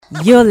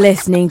You're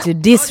listening to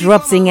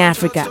Disrupting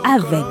Africa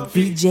avec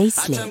VJ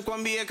Slay.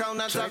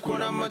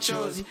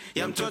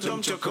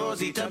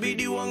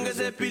 Tabidi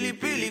uongeze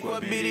pilipili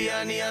kwa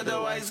biriani,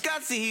 otherwise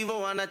kasi hivyo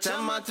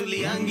wanachama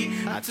tuliangi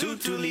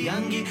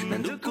atutuliangi na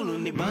ndukulu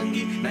ni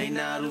bangi na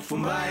ina harufu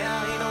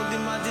mbaya inaudhi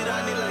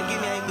majirani,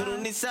 lakini haidhuru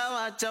ni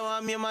sawa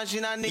chawamia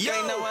mashinani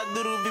kaina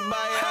wadhuru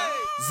vibaya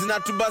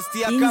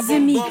zinatubastia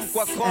kabom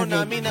kwa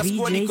kona. Mimi na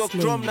squad niko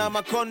chrome na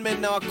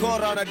maconmen na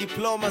wakora wana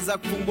diploma za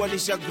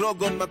kufungwanisha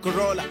grogon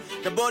makorola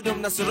na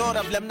bodom na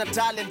sorora vile mna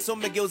talent, so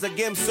mmegeuza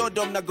game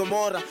Sodom na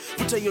Gomora.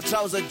 Vuta hiyo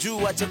trouser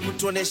juu acha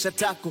kutuonesha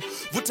tako,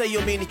 vuta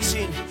hiyo mini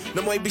chini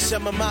na mwaibisha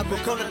mamako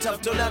kauna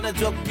tafutola na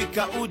jua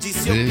kupika uji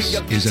sio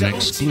piga picha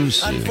uji.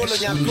 Unfollow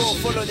nyako,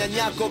 follow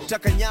nyanyako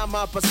kutaka nyama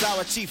hapa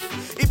sawa chief.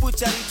 Ibu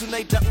chari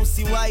tunaita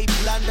usiwai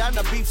blanda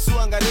na beef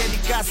suangareli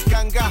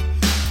kaskanga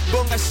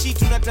bonga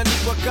shit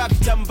unatandikwa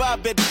kakitamba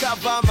bed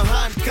cover my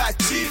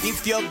handkerchief.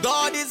 If your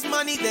God is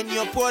money then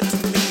you're poor to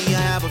me.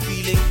 I have a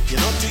feeling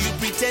you're not who you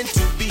pretend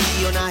to be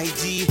on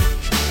IG.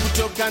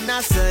 Kutoka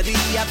nasari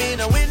I've been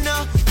a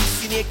winner,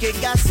 usinieke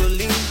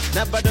gasoline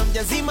na bado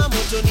mjazima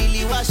moto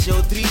niliwasha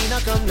O3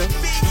 na kamna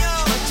binyo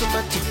macho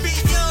macho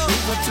binyo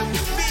watuna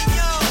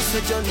binyo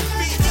asajona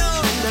binyo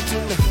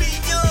natuna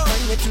binyo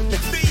fanya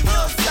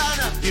binyo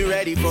sana. You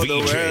ready for the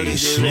world,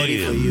 is it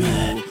ready for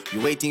you?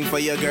 You waiting for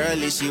your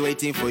girl, is she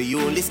waiting for you?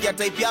 Lisikia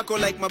type yako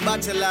like my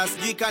bachelor,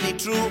 sijui kani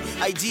true.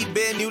 IG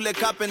Ben yule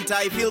carpenter,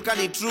 I feel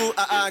kani true.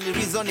 Ni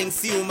reasoning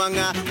si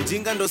umanga,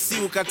 ujinga ndo si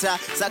ukata.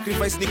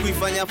 Sacrifice ni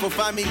kuifanya for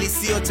family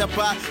sio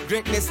chapa.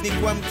 Greatness ni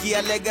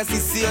kuamkia legacy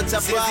sio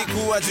chapa. Siwezi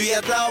kuwa juu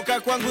ya tao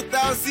kwangu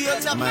tao sio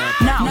chapa.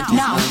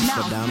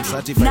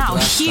 Now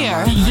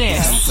hear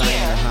this.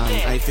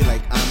 I feel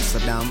like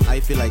Amsterdam, I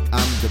feel like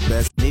I'm the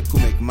best. Need to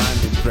make man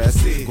impress,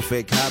 go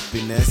fake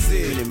happiness,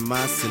 feeling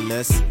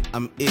merciless.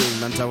 I'm ill,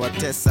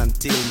 nantawatesa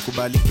until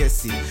mkubali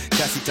kesi.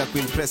 Kasi taku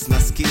impress na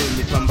skill,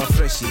 ni pamba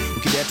freshi.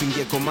 Ukidea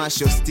tuingie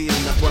commercial still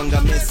na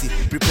kuanga Messi.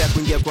 Prepare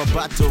kuingia kwa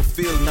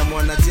battlefield na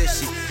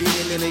mwanajeshi.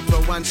 Ile inaitwa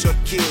one shot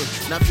kill.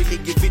 Na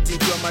biligi fiti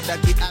kwa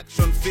madaki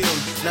action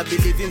film. Na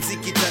believe in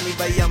zikitani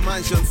by a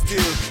mansion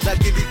still.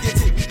 Lakini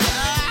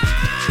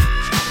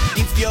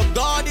if your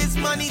God is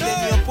money,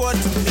 then you're poor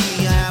to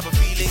me. I have a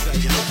feeling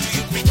you're not who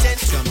you pretend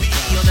to be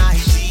on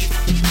IG.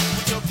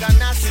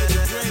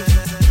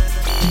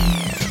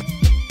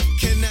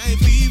 Can I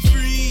be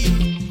free?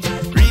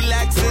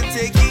 Relax and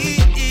take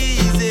it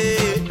easy.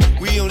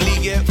 We only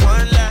get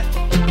one life,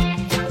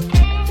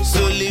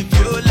 so live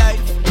your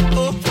life.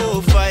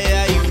 Oh,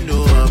 fire, you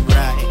know I'm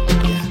right.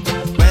 Yeah.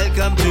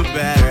 Welcome to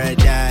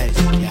paradise.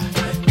 Yeah.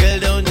 Girl,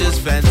 don't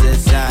just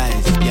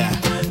fantasize. Yeah.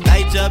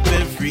 Light up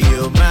and free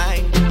your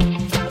mind.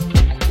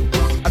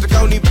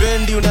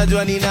 Unipendi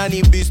unajua ni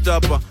nani beast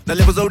hapa. Na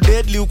levels au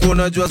deadly uko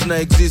unajua zina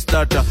exist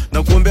hata.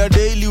 Na kuombea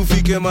daily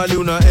ufike mali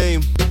una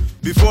aim.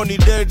 Before ni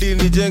deadly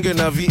nijenge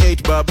na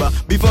V8 baba.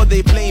 Before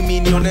they play me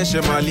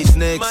nioneshe mali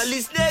snakes.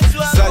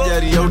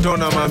 Surgery ya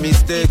utaona ma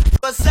mistake.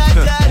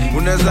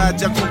 Unaweza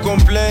acha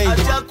kucomplain.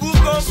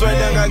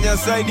 Swedanganya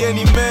side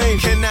any main.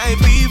 Can I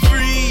be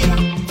free?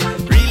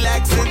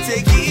 Relax and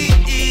take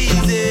it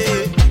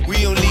easy.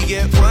 We only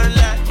get one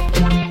life,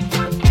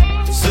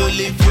 so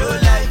live your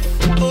life.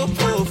 Oh,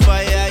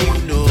 fire, you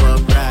know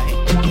I'm right.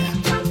 Yeah.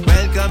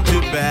 Welcome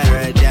to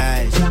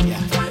paradise.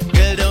 Yeah.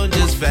 Girl, don't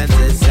just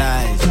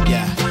fantasize.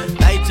 Yeah.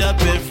 Light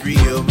up and free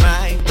your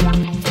mind.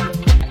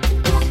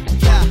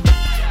 Yeah.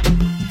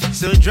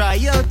 So dry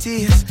your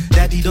tears.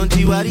 Daddy, don't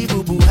you worry,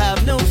 boo-boo,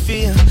 have no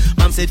fear.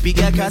 Mom said,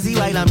 piga kazi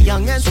while I'm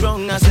young and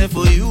strong. I said,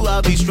 for you,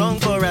 I'll be strong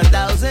for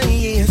 1,000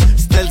 years.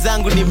 Stel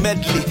zangu ni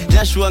medley,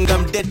 Nashua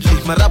ngam deadly.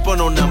 Marapo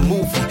na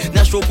movie,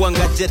 Nashua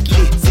kuanga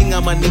jetly.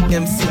 Singa mani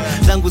MC,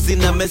 zangu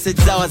zina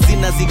message zawa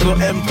zina ziko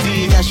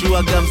empty.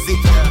 Nashua gamzi,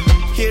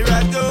 here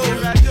I go.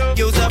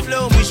 Geuza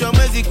flow, mwisho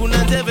mwezi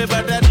kuna teve,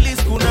 but at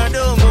least kuna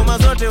dongo.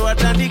 Mazote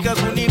watandika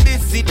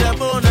kunidis,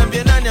 sitabona.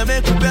 Mbie nani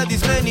amekupea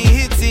this many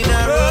hits in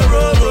a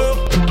row.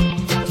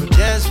 So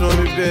dance for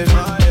me, baby.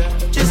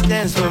 Just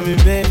dance for me,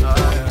 baby.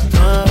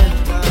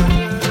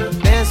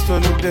 Dance for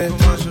me, baby.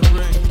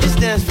 Just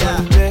dance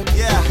for me, baby.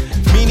 Yeah.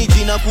 Mini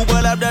jina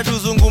kubwa labda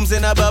tuzungumze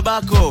na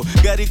babako.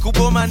 Gari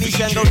kubwa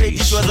manishanga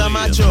utaitishwa za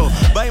macho.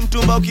 Bai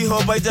mtumba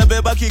ukihopa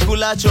itabeba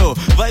kikulacho.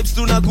 Vibes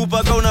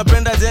tunakupa ka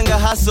unapenda jenga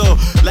haso.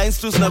 Lines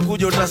tu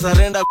zinakuja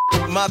utasarenda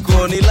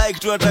mako. Ni like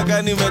tu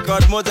ataka nimeka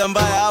watu moja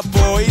mbaya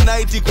hapo. Hii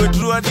night ikwe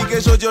true hadi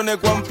kesho jione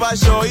kwa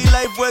mpasho. Hii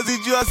life wezi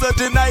jua so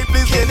tonight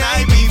please can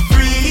I be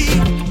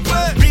free?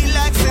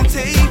 Relax and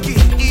take it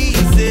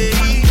easy.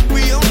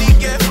 We only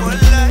get one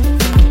life,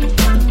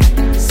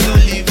 so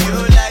live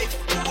your life.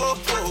 Oh,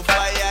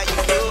 fire, you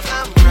know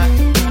I'm right.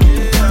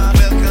 Yeah.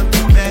 Welcome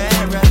to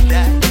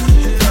paradise.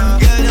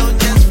 Girl, don't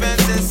just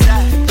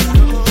fantasize.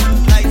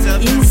 Light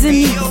up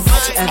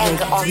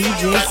avec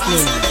VJ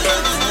Slay.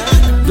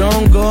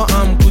 Don't go,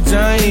 I'm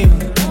kujain.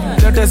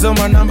 Tetezo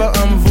manamba,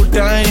 I'm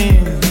vutain.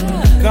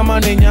 Kama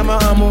ni nyama,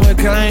 I'm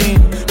uwekain.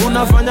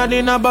 unafanya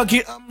nina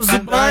baki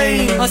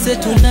mzibai. I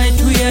said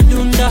tonight we are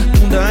dunda.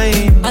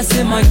 Dundai. I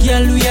said my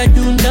girl we are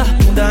dunda.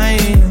 Dundai.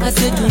 I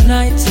said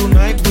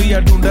tonight we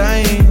are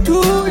dundai.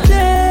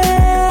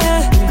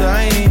 Today.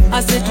 Dundai.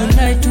 I said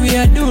tonight we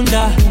are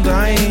dunda.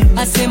 Dundai.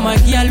 I said my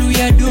girl we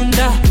are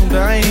dunda.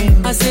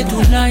 Dundai. I said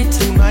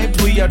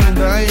tonight we are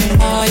dundai.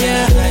 Oh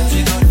yeah. Tonight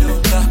we gon'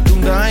 dunga.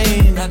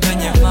 Dundai. Na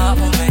kwenye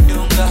mama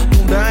umedunga.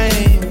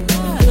 Dundai.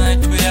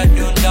 Tonight we are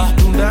dunda.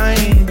 Dundai.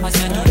 I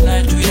said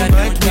tonight we are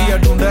dunda. we are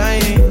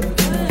dundai.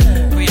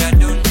 We are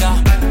dunda.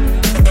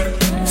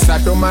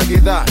 Sato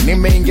magidha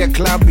nimeingia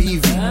club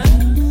hivi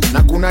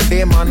na kuna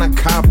dema na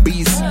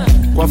kabisi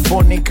kwa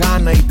phone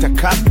kana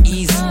itakaa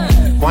easy.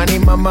 Kwani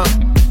mama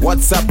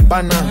WhatsApp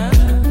bana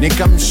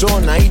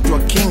nikamshona aitwa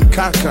King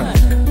Kaka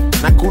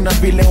na kuna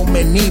vile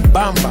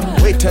umenibamba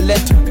wait a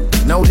letter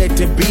na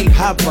ulete bill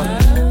hapa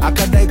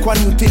akadai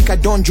kwani you think I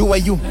don't jua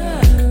you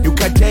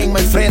can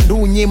my friend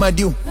unyima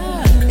du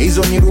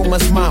hizo ni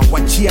rumors ma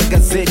wachia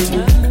gazeti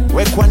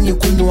we kwani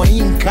kunywa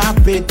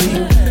inkapeti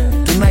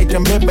tonight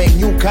mbeba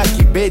inyuka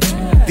kibeti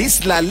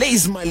this la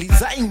lays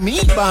malizai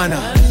mi bana.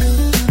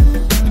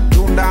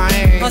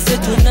 Dundai. I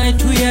said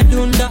tonight we are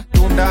dunda.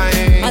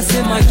 Dundai. I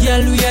said my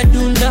girl we are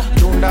dunda.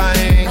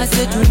 Dundai. I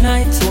said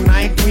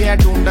tonight we are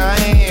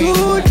dundai.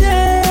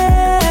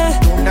 Today.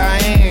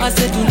 Dundai. I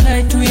said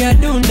tonight we are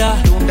dunda.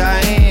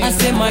 Dundai. I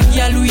said my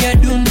girl we are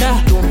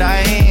dunda.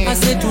 Dundai. I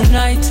said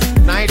tonight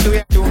we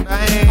are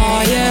dundai.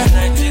 Oh yeah.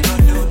 Tonight we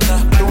gon' dunda.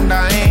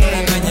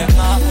 Dundai. Kwenye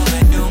mama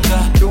umedunga.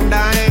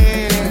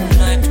 Dundai.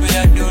 Tonight we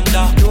are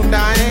dunda.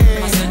 Dundai.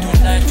 I said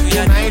tonight we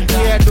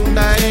are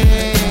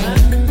dundai.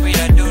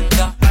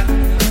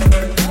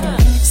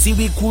 See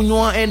we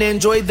kunywa and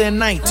enjoy the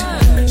night.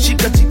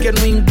 Shika chicken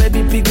wing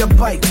baby piga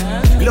bite.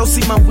 Leo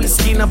si ma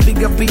whiskey na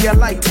piga beer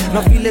light.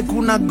 Na vile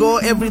kuna go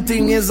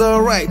everything is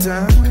alright,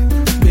 huh?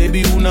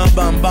 Baby una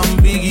bam bam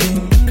biggie.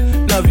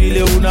 Na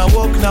vile una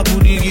walk na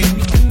kudigi.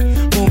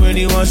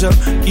 Umeniwasha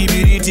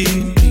kibiriti.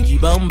 Biggie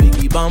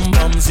bam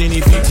bam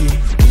sinifiti.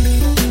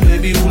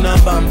 Baby una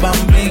bam bam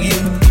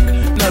biggie.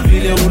 Na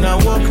vile una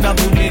walk na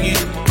kudigi.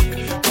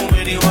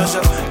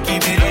 Umeniwasha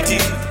kibiriti.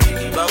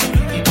 Biggie bam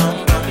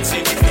bam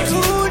sinifiti.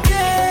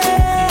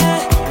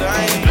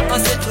 I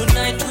said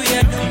tonight we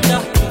are dunda.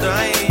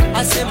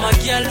 I said my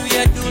girl we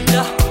are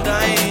dunda.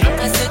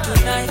 I said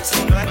tonight.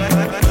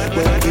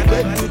 When the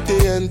bed to the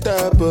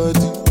enter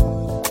body.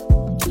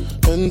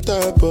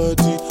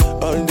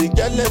 All the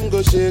girl them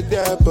go shake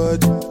their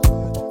body.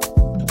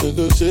 They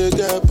go shake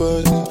their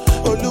body.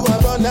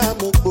 Oluwabona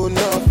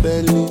mukbona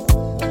belly.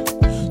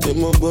 They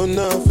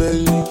mukbona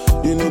belly.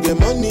 You know the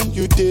money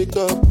you take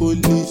up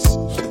police.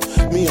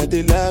 Me I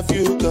dey love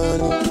you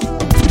gone.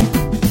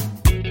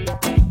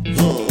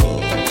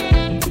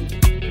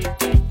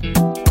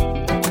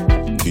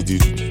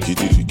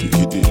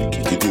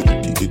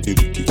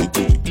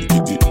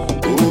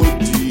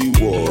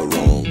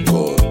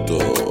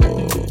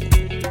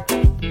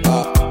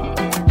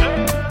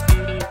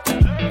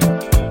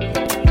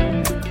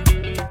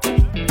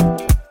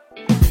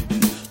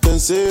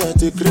 Say I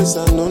take grace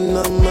and no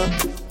nama.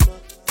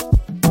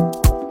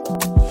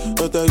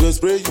 But I go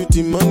spray you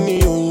the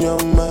money on your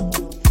map.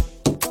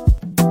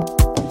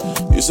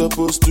 You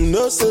supposed to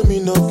know, say me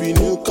no be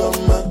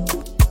newcomer.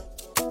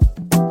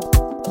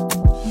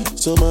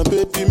 So my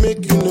baby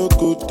make you no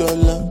go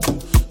dollar.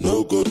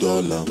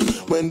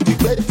 When the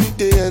baby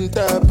they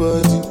enter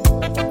body.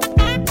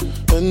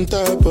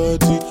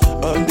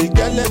 All the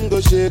girl them go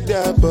shake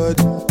their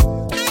body.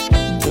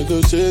 They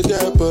go shake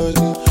their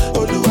body.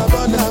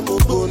 Oluwabona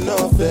mukbona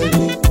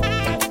belly.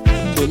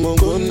 They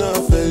mukbona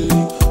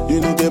belly. You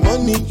know the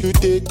money you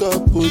take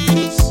up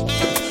police.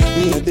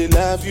 Me and they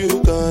love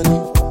you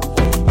gone.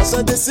 As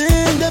I they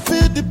sing, they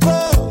feel the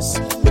pulse.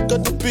 Make all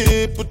the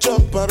people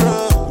jump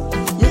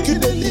around. Make you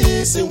they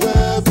listen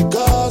well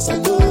because I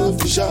know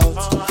if you shout.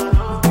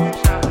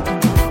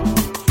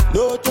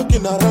 No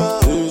joking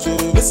around.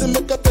 Listen,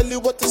 make I tell you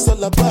what it's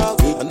all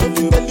about. I know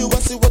you tell you I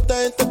see what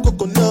I ain't the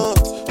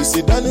coconut. You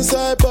sit down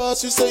inside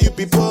boss, you say you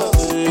be boss.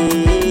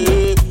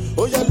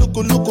 Oh yeah, look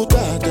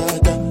da da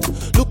da.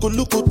 Look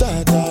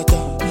da da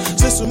da.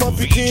 Say suma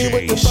begin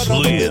with the para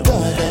with the da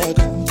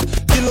da.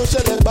 Kilo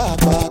shele ba.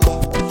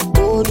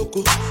 Oh look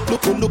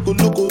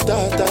da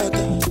da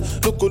da.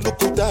 Look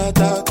da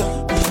da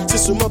da. Say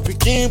suma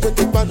begin with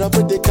the para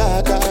with the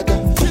ga ga ga.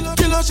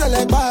 Kilo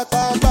shele ba.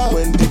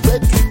 When the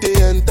bed with the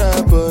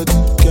enter body.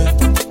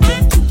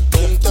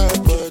 Enter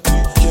body.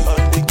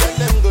 All the girl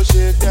them go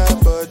shake their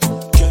body.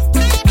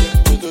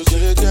 Go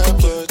shake their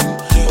body.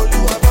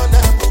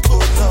 Oluwabona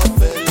mukbona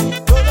belly.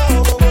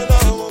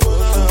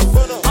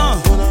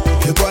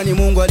 Kwani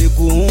Mungu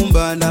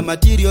alikuumba na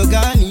material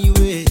gani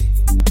we?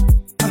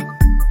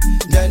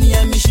 Ndani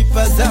ya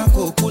mishipa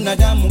zako kuna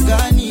damu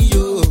gani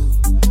yo?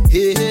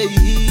 Hey.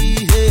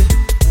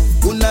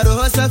 Una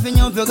roho safi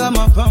nyeupe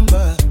kama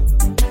pamba.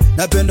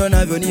 Napendo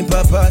navyo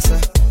nipapasa.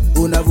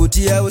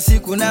 Unavutia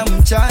usiku na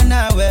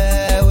mchana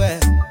wewe.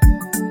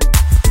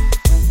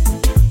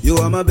 You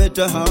are my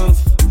better half.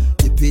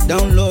 Deep it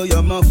down low,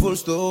 you're my full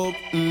stop.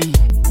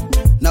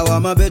 Na Now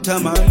I'm a better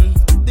man.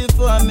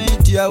 Before I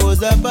met you, I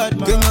was a bad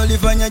man. Can you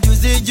live on your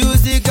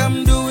juicy,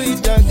 come do it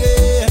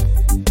again.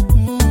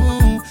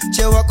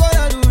 Chewa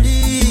kora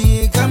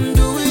luli, come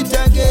do it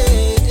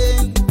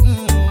again.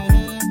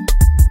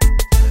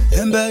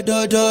 Embe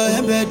dodo,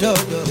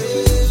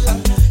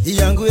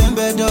 yangu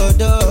embe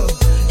dodo,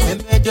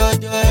 embe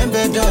dodo,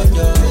 embe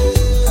dodo.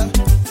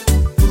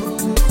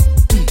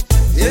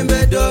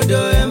 Embe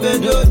dodo,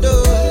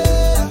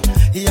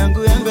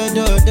 yangu embe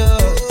dodo,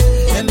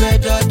 embe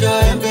dodo,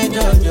 embe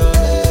dodo.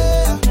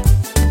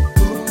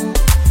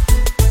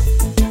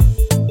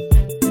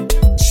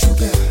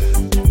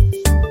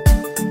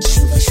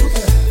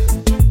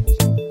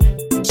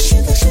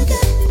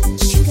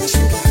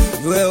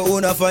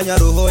 Unafanya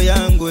roho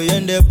yangu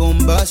yende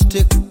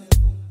bombastic,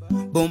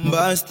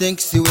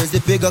 siwezi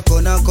piga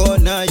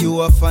kona,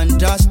 you are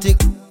fantastic,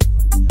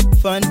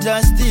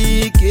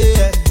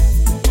 yeah.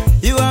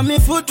 You are me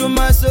food to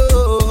my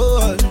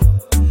soul,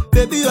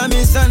 baby you are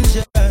me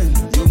sunshine,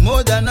 you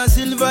more than a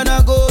silver and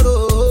a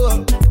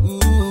gold.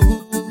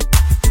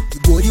 You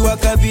body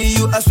wakabi,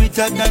 you are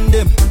sweeter than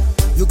them,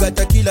 you got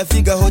a killer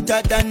figure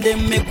hotter than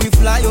them, make me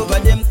fly over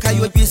them,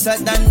 coyote pisser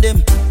than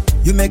them.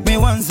 You make me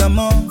want some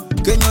more.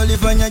 Can you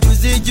live on your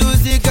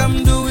juicy,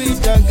 come do it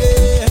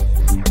again.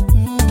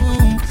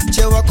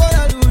 Chewa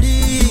kora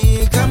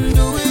luli, come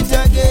do it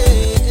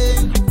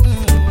again.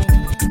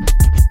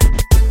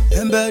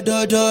 Embe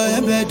dodo,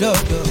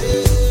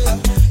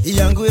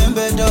 yangu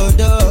embe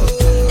dodo,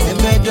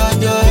 embe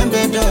dodo,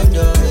 embe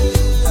dodo.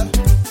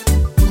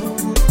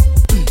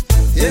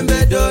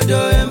 Embe dodo,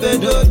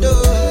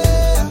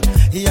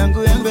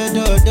 yangu embe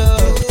dodo,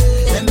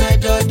 embe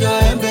dodo,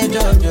 embe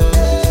dodo.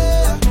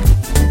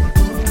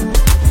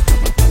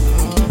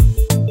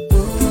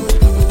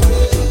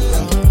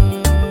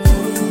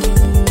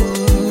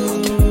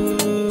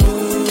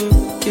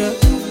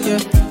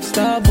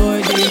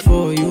 Starboy day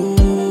for you.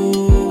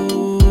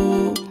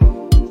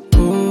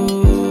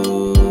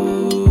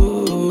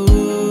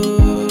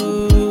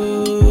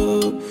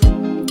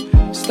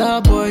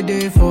 Starboy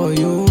day for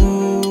you.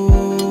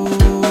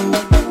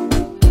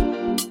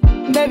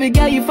 Baby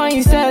girl, you find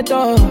yourself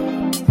oh.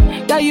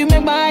 Girl, you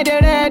make my eye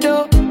red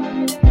oh.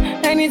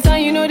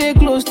 Anytime you know they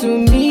close to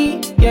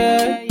me,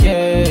 yeah.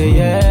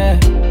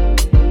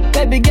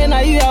 Baby girl,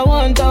 now you I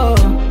want oh.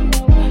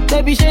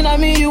 Baby, shey na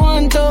me you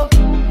want oh.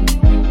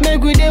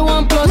 Make we day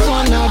 1 + 1 or 2.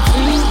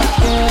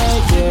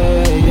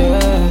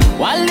 Yeah.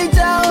 1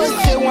 liter, oh,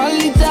 say 1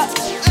 liter.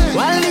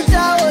 1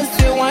 liter, oh,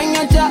 say 1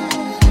 yacha.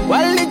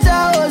 1 liter,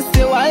 oh,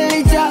 say 1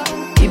 liter.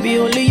 It be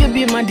only you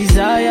be my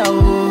desire,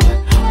 oh.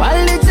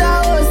 1 liter,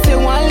 oh, say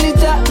 1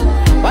 liter.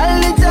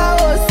 1 liter,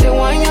 oh, say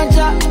 1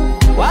 yacha.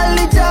 1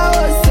 liter,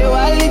 oh, say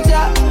 1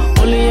 liter.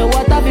 Only your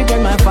water be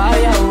burn my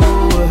fire, oh.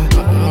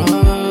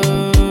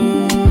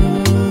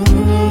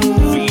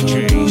 VJ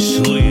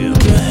Slim.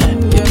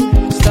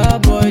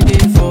 Starboy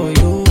day for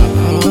you.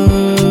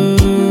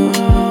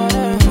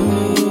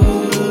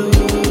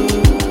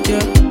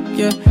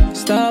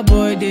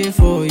 Starboy day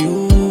for you.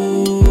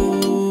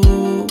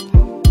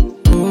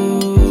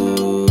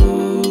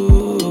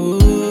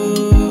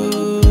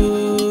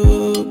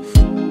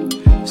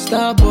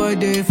 Starboy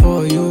day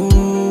for you.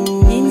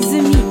 In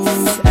the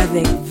mix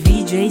avec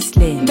VJ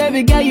Slim.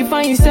 Baby girl, you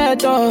find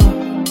yourself oh.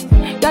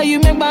 Girl, you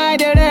make my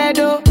eye red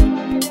oh.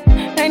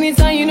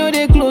 Anytime you know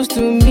they close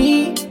to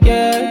me,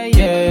 yeah.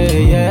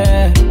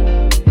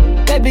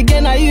 Baby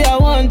girl, now you I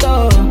want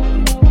oh.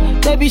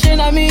 Baby, shey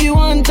na me you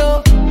want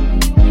oh.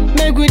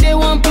 Make we day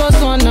 1 +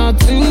 1 or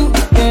 2,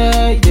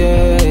 yeah.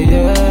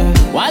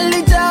 1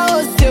 liter,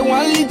 oh, say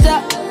 1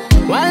 liter.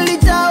 1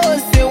 liter, oh,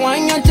 say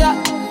 1 yacha.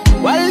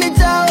 1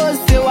 liter, oh,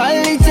 say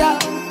 1 liter.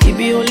 It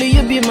be only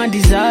you be my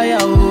desire,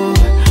 oh.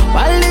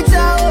 1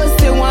 liter, oh,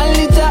 say 1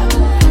 liter.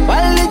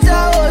 1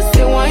 liter, oh,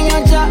 say 1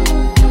 yacha.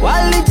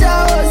 1 liter,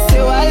 oh,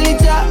 say 1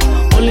 liter.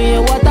 Only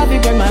your water be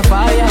burn my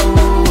fire, oh.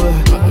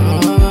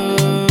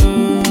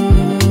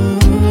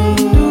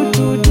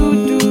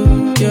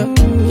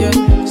 Yeah.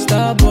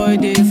 Starboy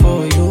day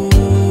for you.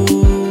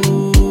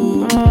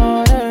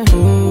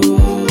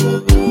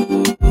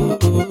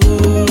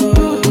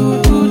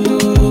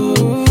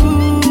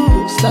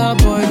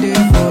 Starboy day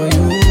for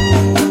you.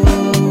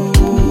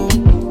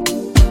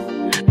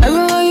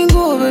 Everywhere you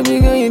go, baby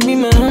girl, you be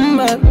my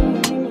handbag.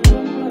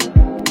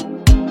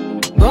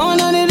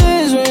 Gone are the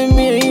days when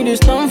me and you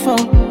just stand for.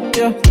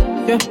 Yeah.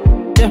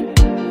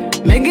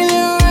 Making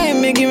it right,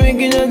 make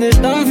it just the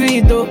stand for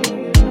you, though.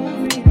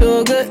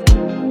 So good.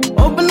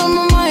 Open up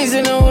my mind,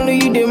 and only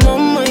you did my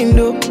mind,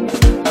 though.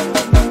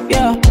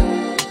 Yeah.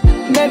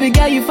 Baby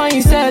girl, you find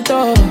yourself,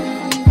 oh.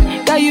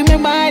 Girl, you make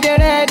my eye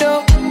red,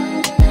 oh.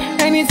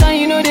 Anytime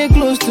you know they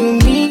close to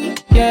me,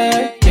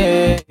 yeah.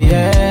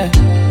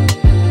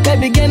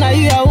 Baby girl, now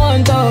you I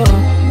want, oh.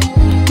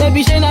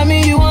 Baby, shey na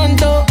me you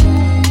want, oh.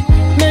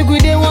 Make we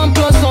day 1 +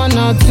 1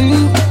 or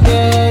 2,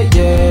 yeah.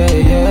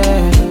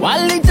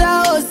 1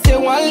 liter, oh, say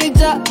 1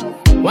 liter.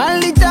 1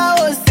 liter,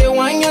 oh, say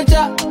 1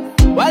 yacha.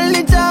 1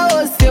 liter,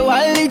 oh, say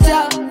 1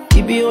 liter.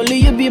 It be only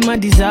you be my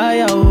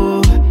desire,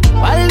 oh.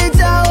 1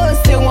 liter, oh,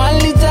 say 1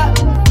 liter.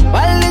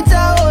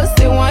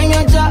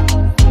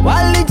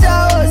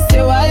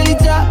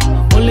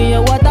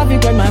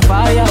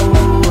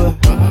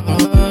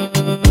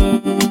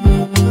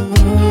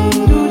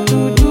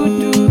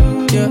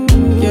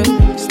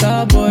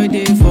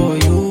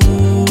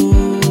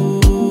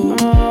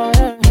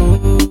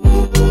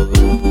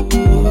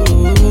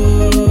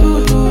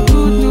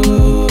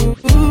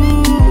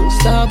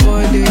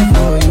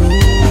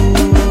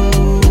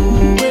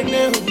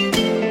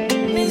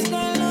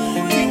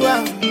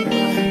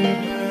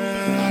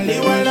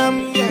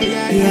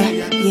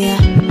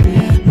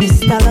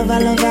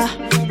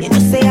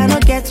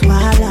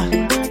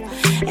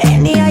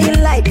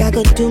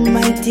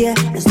 my dear,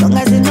 as long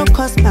as it no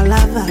cost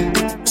palava.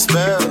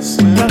 Spells.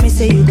 Promise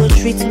say you go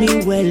treat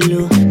me well,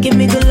 oh. Give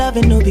me good love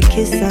and no be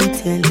kiss and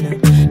tell, oh.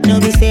 No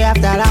be say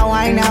after that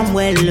wine I'm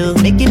well, oh.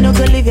 Make you no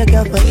go leave your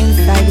girl for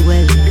inside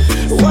well.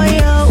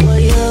 Woyo,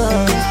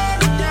 woyo,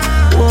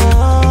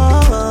 woyo,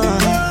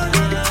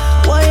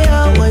 woyo,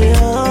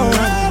 woyo,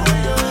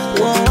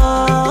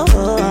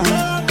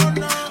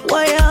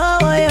 woyo,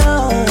 woyo,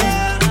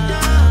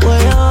 woyo,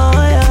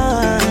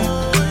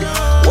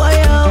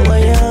 woyo,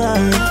 woyo,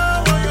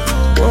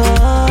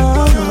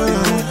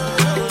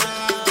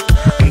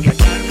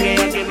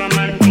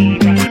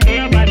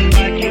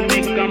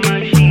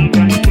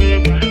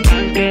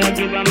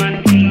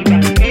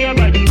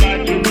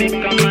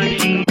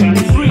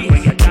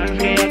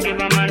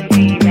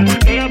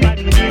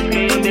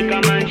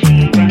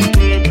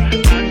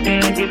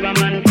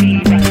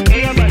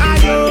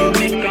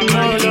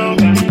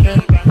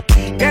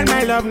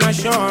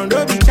 Sean,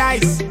 don't be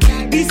choice.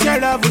 This your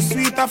love is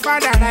sweet of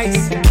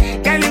paradise.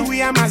 Kelly,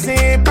 we are my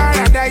same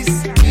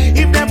paradise.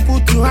 If they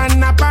put you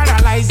on a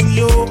paralyze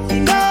you.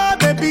 No,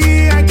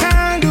 baby, I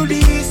can't do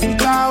this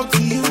without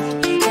you.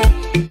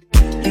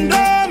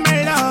 No,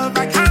 my love,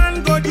 I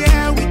can't go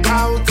there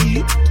without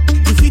you.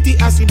 You fit the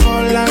acid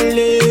ball and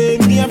lay.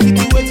 Me, I fit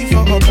the waiting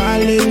for a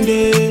balance.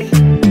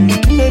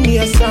 Make me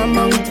a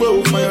salmon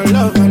bow for your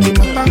love and the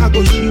matter I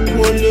go ship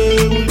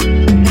only.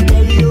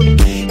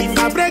 If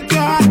I break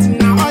your heart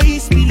now, all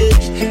is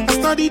village. I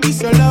study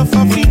this your love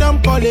for freedom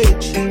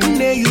college.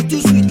 Nay, you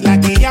too sweet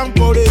like a young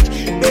porridge.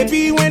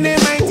 Baby, when they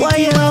might take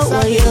you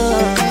outside.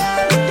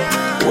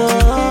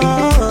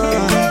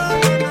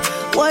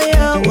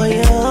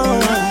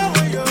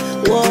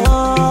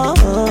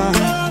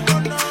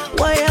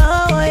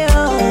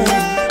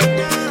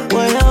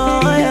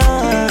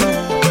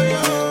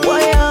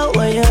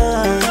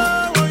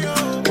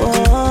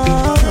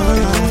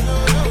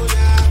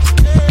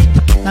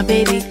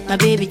 My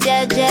baby,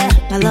 Jaja,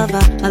 I love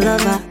her,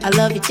 I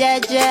love you,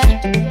 Jaja.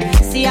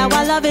 See how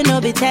I love it,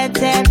 no be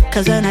 10-10.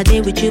 Cause when I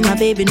did with you, my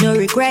baby, no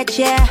regret,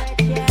 yeah.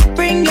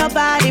 Bring your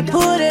body,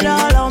 put it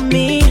all on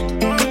me.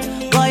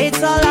 Boy,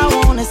 it's all I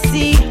wanna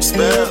see.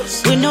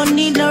 Spells. We don't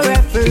need no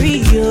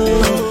referee,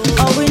 yo.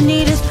 All we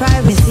need is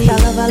privacy. I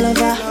love her.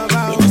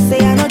 You know, say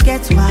I don't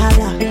get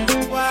wahala.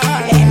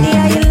 Any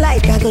how you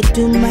like, I go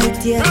do my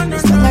dear.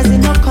 As long as it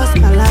no cost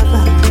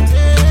palava.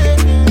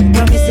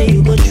 Promise say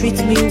you go treat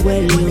me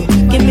well, yo.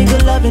 Give me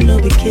good love and no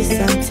be kiss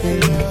and tell.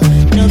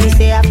 No be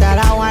say after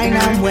that wine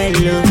I'm well,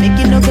 yo. Make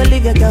you no go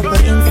leave your girl for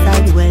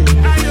inside well.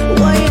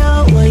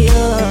 Woyo, woyo,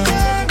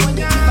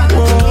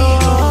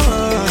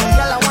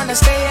 girl, I wanna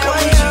stay here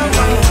with you.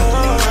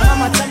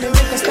 Mama tell me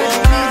make a stay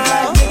with me,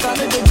 like make all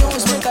of the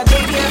Jones, make a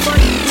day here for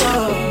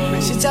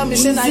you. She tell me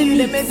say now you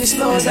they make me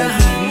slow down.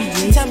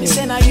 She tell me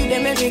say now you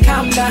they make me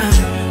calm down.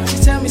 She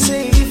tell me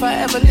say if I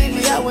ever leave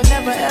you, I will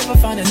never ever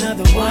find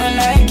another one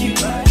like you.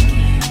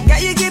 Girl,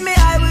 you give me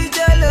high with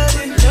your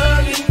loving.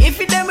 If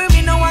you done with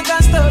me, no one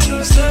can stop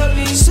you.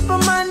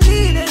 Superman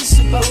leading,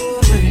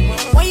 superwoman.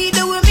 When you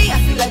do with me, I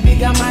feel like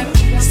bigger man.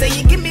 Say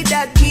you give me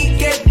that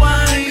wicked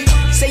wine.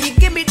 Say you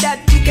give me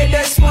that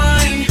wickedest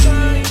wine.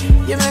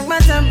 You make my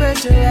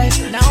temperature rise.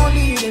 Not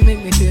only you, they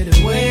make me feel the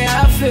way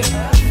I feel.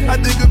 I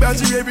think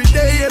about you every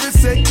day, every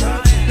second.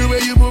 The way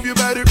you move your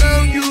body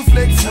around, you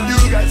flex.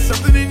 You got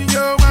something in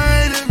your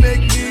mind that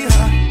make me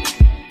high.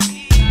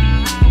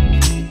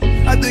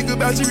 I think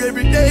about you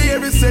every day,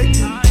 every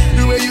second.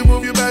 The way you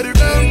move your body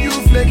around, you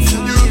flex.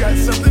 You got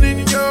something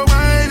in your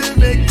mind that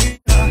make me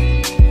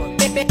high.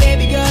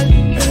 Baby girl,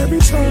 every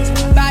time.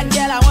 Bad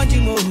girl, I want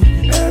you more.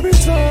 Every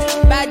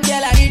time. Bad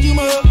girl, I need you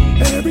more.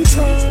 Every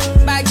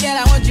time. Bad girl,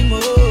 I want you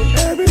more.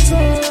 Every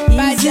time.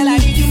 Bad girl, I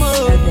need you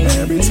more.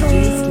 Every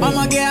time.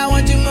 Mama girl, I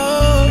want you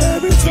more.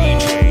 Every time.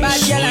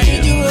 Bad girl, I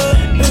need you more.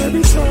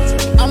 Every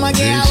time. Mama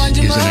girl, I want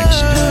you more.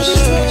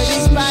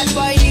 This bad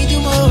boy need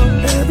you more.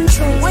 Every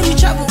time. When you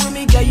travel with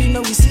me, girl, you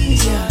know it's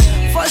easier.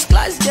 First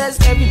class,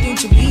 just everything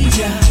to be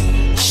easier.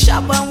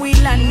 Shop and we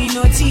land, me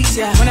no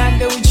teaser. When I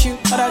do with you,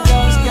 other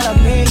girls get a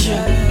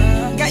measure.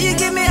 Girl, you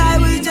give me high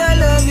with your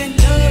loving.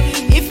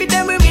 If you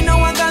done with me, no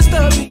one can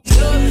stop me.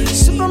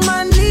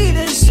 Superman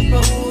leader,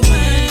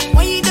 superwoman.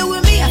 When you do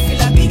with me, I feel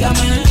like bigger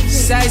man.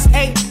 Size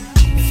 8,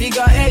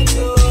 figure 8.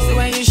 So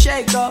when you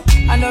shake up,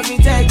 I know if you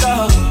take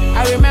off.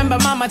 I remember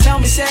mama tell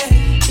me, say,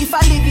 if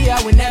I leave you,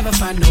 I will never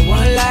find no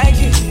one like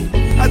you.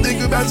 I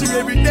think about you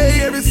every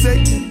day, every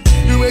second.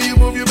 The way you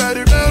move your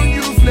body around,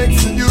 you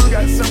flex. And you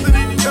got something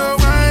in your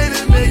mind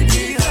that make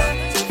me high.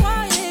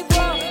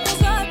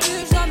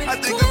 I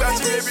think about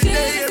you every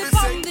day, every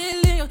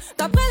second.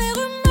 D'après les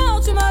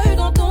rumeurs, tu m'as eu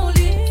dans ton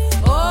lit.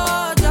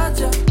 Oh, dja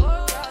dja,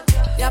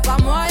 y'a pas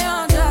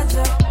moyen, dja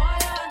dja.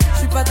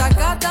 J'suis pas ta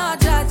cata,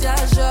 dja dja.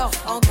 Genre,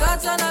 en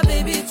katana,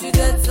 baby, tu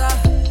dettes ça.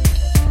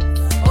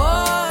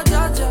 Oh,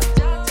 dja dja,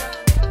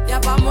 y'a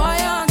pas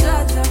moyen,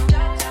 dja dja.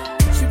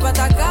 J'suis pas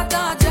ta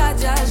cata, dja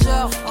dja.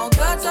 Genre, en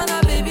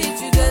katana, baby,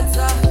 tu dettes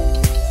ça.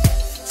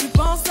 Tu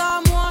penses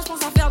à moi,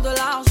 j'pense à faire de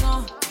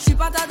l'argent. J'suis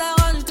pas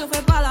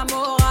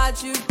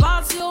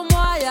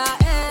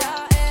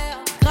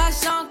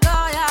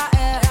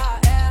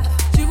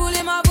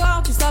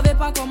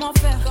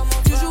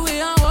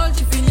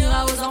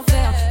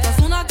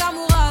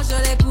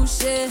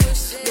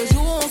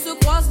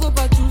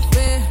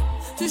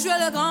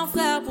le grand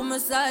frère pour me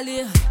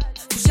salir.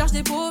 Tu cherches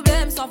des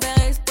problèmes sans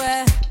faire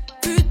exprès.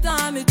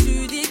 Putain mais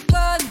tu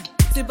déconnes.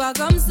 C'est pas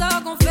comme ça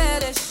qu'on fait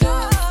les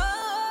choses.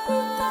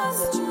 Putain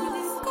mais tu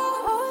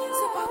déconnes.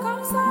 C'est pas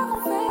comme ça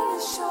qu'on fait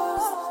les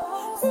choses.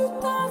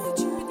 Putain mais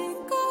tu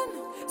déconnes.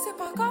 C'est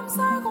pas comme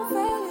ça qu'on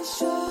fait les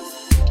choses.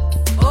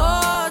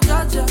 Oh dja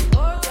dja,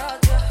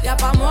 y'a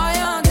pas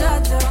moyen dja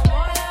dja.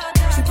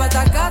 J'suis pas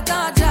ta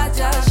cata dja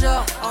dja.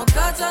 Genre en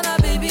katana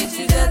baby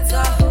tu dettes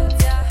ça.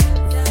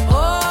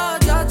 Oh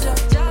dja dja,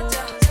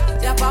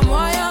 y'a pas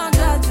moyen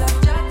dja dja.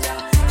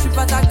 J'suis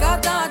pas ta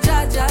cata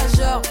dja dja.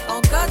 Genre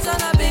en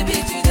katana baby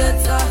tu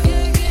dettes ça.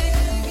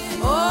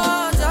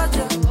 Oh dja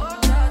dja,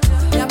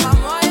 y'a pas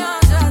moyen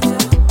dja dja.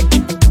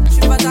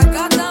 J'suis pas ta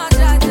cata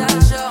dja dja.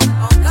 Genre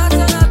en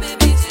katana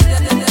baby tu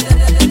dettes ça.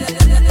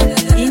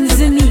 In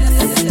the mix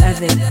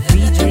avec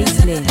VJ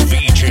Slim.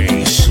 VJ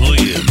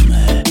Slim.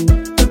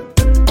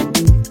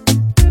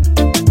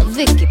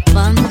 Vicky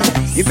Banda.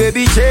 You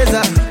baby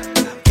chaser,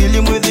 kill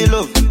him with the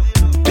love.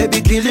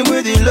 Baby kill him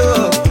with the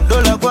love.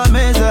 Dola kwa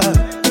meza,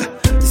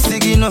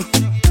 sigino,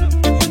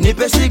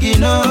 nipe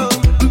sigino.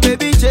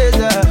 Baby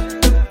chaser,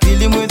 kill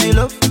him with the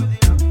love.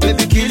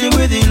 Baby kill him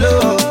with the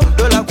love.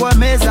 Dola kwa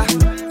meza,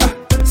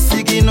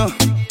 sigino,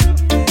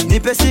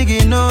 nipe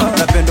sigino.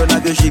 Napendo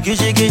navyo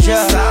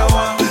shikishikisha,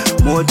 sawa.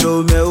 Moto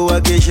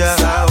umeuwakisha,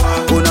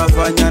 sawa.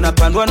 Unafanya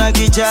napandwa na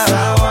kicha,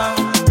 sawa.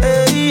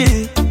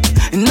 Hey,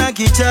 na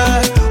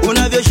kicha,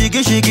 unavyo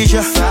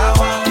shikishikisha,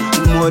 sawa.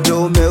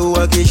 Moto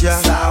umeuwakisha,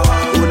 sawa.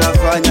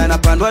 Unafanya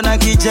napandwa na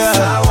kicha,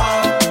 sawa.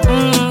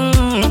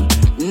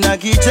 Na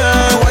kicha,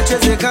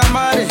 wacheze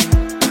kamare,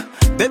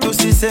 baby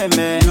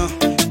usiseme no.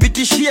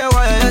 Pitishia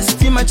waya ya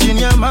stima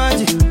chini ya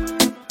maji,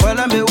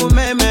 walambe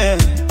umeme,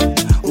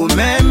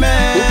 umeme.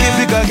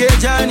 Ukifika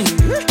gejani,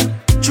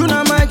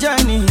 chuna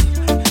majani,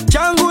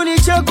 changu ni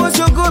chako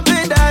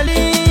sogope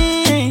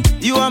dali.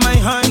 You are my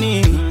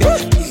honey,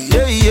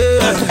 yeah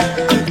yeah.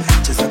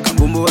 Cheza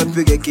kambumbu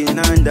wapige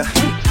kinanda,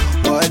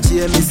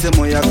 waachie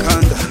misemo ya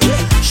kanga.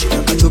 Shika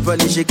kachupa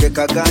nishike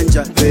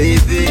kaganja,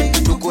 baby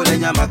tukule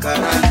nyama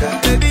karanga.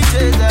 Baby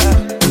cheza,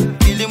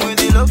 kill him with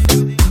the love.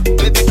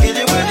 Baby kill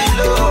him with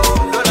the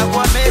love. Dola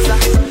kwa meza,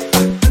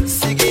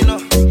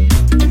 sigino,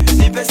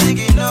 nipe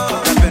sigino.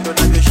 Napendo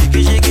navyo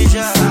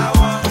shikishikisha,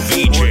 sawa.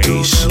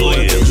 VJ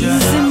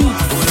Slim.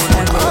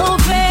 Oh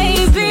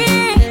baby,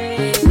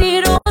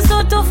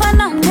 niruhusu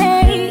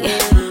tufanane.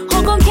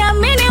 Huko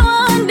nikiamini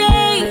one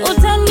day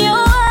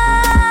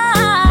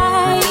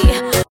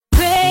utaniwahi.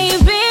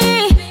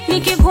 Baby,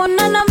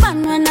 nikikuona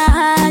nabanwa na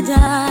haja.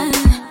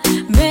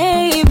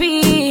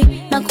 Baby,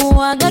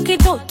 nakuwaga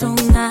kitoto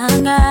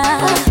nganga.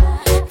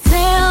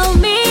 Tell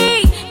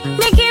me,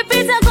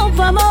 nikipita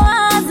kupa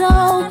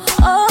mawazo.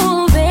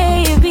 Oh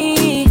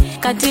baby,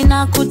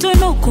 katina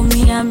kutunuku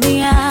mia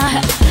mia.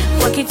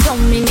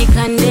 Wakitomi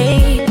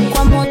nikande,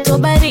 kwa moto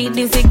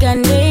baridi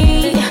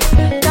zigande.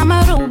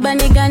 Kama ruba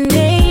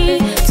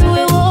nigande,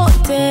 tuwe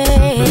wote.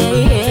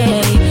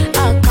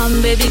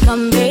 Come baby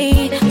come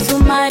baby,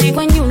 sumari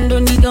kwa nyundo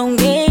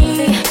nigonge.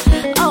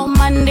 Oh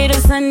Monday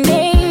to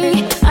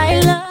Sunday, I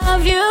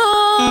love you.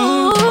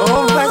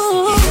 Oh basi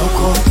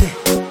yokote,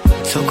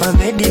 so kwa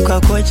bedi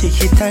kwa kochi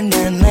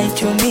kitanda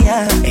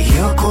naichumia.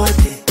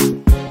 Yokote,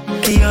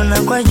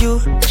 kiona kwa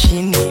juu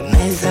chini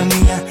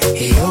naizamia.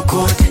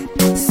 Yokote,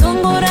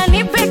 Sungura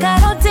nipe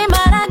karoti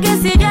marage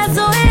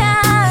sijazoea.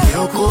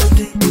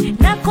 yokote,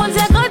 Na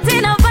kunja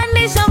goti na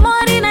pandisha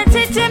mori na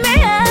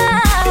chechemea.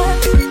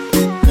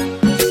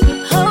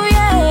 Oh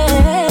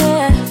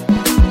yeah,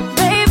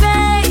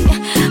 baby,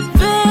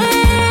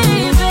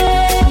 baby.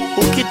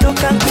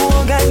 ukitoka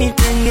kuoga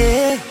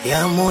nitenge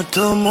ya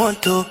moto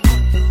moto.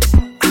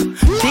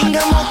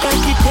 Tinga moka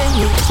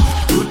kitenge.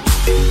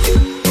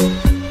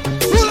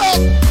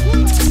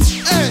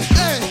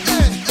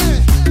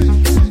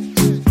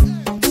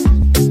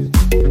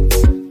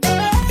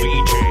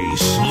 VJ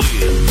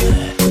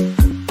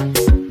Slim.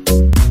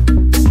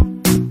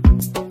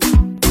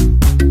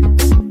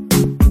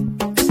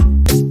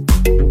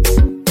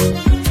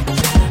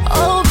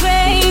 Oh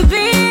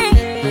baby,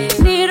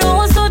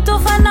 niruhusu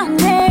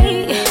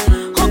tufanane.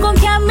 Huko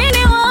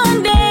nikiamini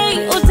one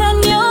day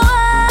utaniwahi.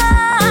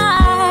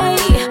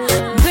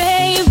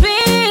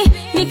 Baby,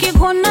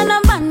 nikikuona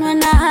nabanwa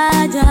na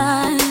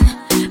haja.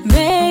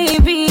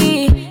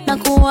 Baby,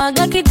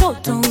 nakuwaga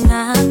kitoto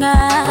nganga.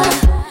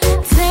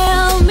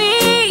 Tell me,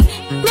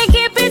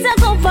 nikipita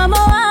kupa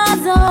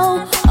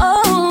mawazo.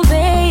 Oh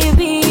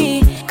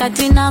baby,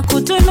 katina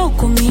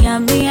kutunuku mia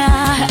mia.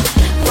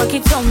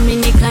 Wakitomi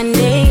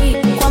nikande,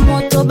 kwa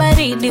moto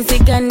baridi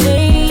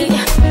zigande.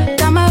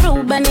 Kama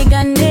ruba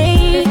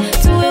nigande,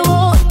 tuwe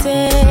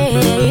wote.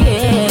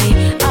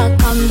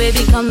 Come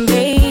baby come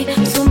baby,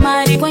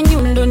 sumari kwa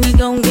nyundo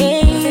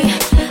nigonge.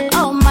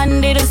 Oh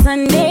Monday to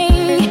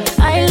Sunday,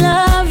 I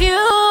love you.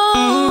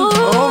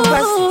 Oh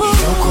basi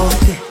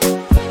yokote,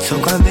 so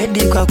kwa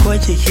bedi kwa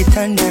kochi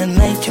kitanda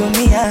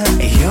naichumia.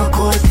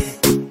 Yokote,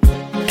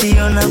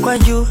 kiona kwa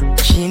juu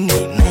chini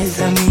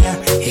naizamia.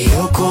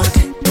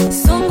 Yokote,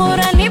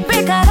 Sungura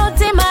nipe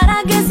karoti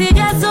marage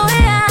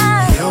sijazoea.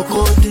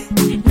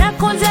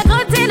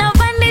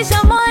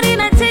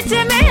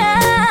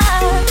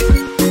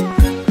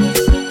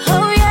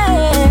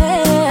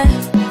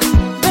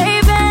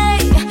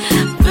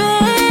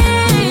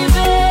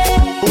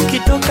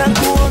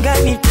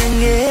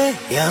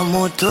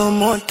 moto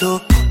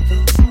moto.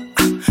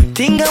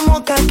 Tinga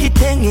moka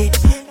kitenge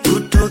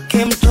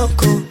tutoke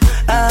mtoko.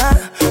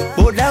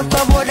 Boda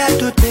kwa boda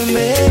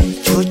tutembe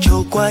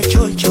chocho kwa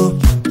chocho.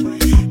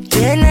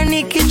 Tena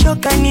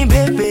nikichoka ni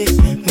bebe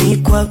mi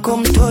kwako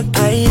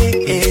mtoto.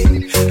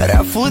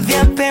 Rafudhi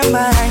ya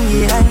Pemba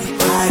rangi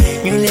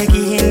rangi, nywele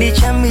kihindi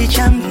chambi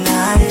chambi,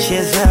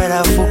 cheza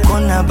rafuko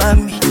na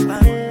bambi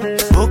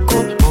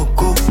boko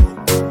boko.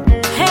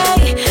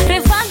 Hey,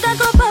 refanga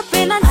kopa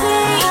penalty,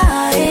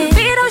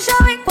 mpira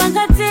ushawi kwa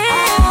kati,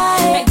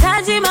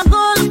 metaji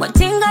magoli kwa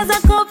tinga za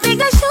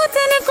kupiga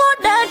shuti ni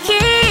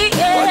kudaki.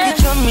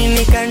 Wakichomi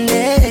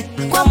nikande,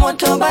 kwa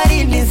moto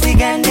baridi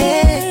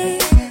sigande,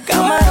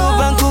 kama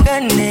roba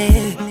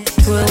nkugane,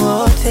 tuwe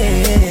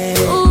wote.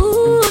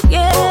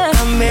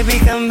 Come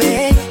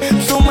back,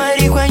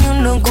 sumari kwa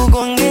nyundo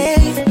kugonge.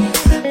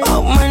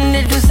 Oh,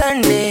 Monday to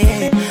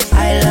Sunday,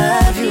 I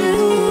love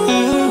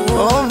you.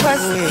 Oh,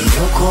 basi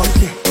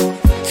yokote,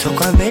 so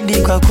kwa bedi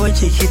kwa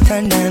kochi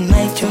kitanda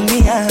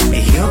naitumia.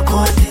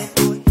 Yokote,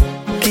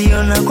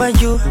 kiona kwa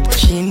juu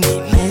chini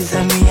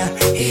naizamia.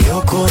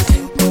 Yokote,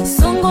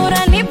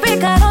 sungura nipe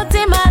karoti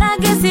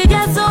marage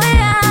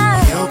sijazoea.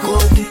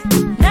 Yokote,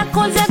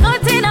 nakunja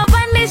goti na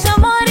pandisha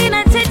mori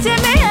na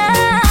chechemea.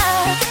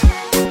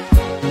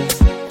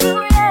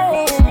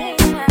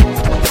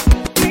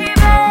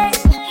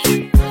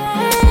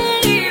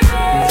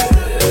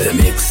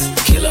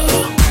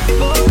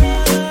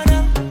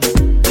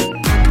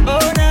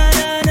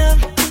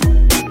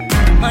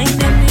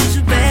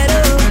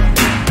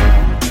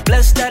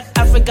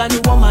 African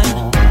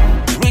woman,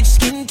 rich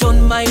skin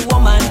tone my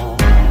woman,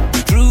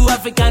 true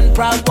African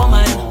proud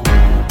woman,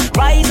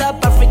 rise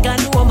up African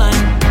woman,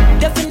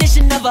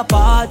 definition of a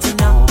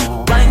partner,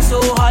 grind so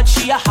hard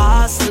she a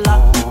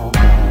hustler,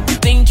 you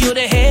think you're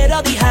the head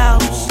of the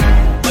house,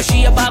 but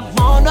she a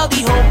backbone of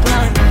the whole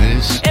plan,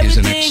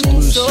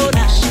 everything so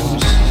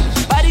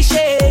nice, body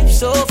shape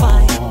so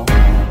fine,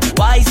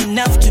 wise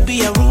enough to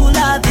be a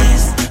ruler,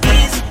 this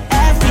is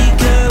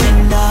Africa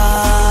and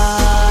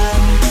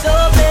I'm so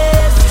blessed.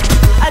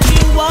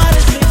 Water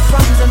straight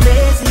from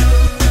Zambezi.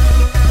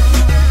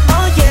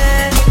 Oh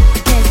yeah,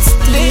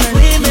 big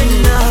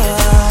women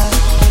are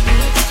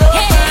so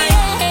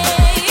fine.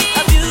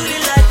 A beauty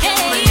like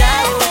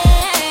Kilimanjaro.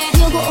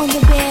 Yogo on the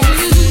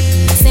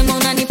bed. Sema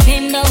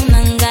unanipenda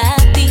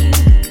unangapi?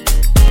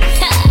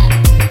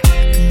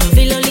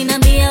 Vilo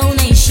linambia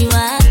unaishi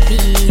wapi?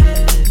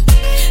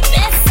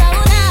 Pesa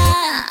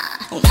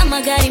una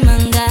magari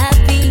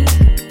mangapi?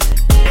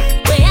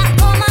 We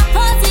yako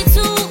mapozi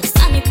tu,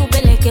 sani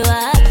kupeleke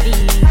wapi?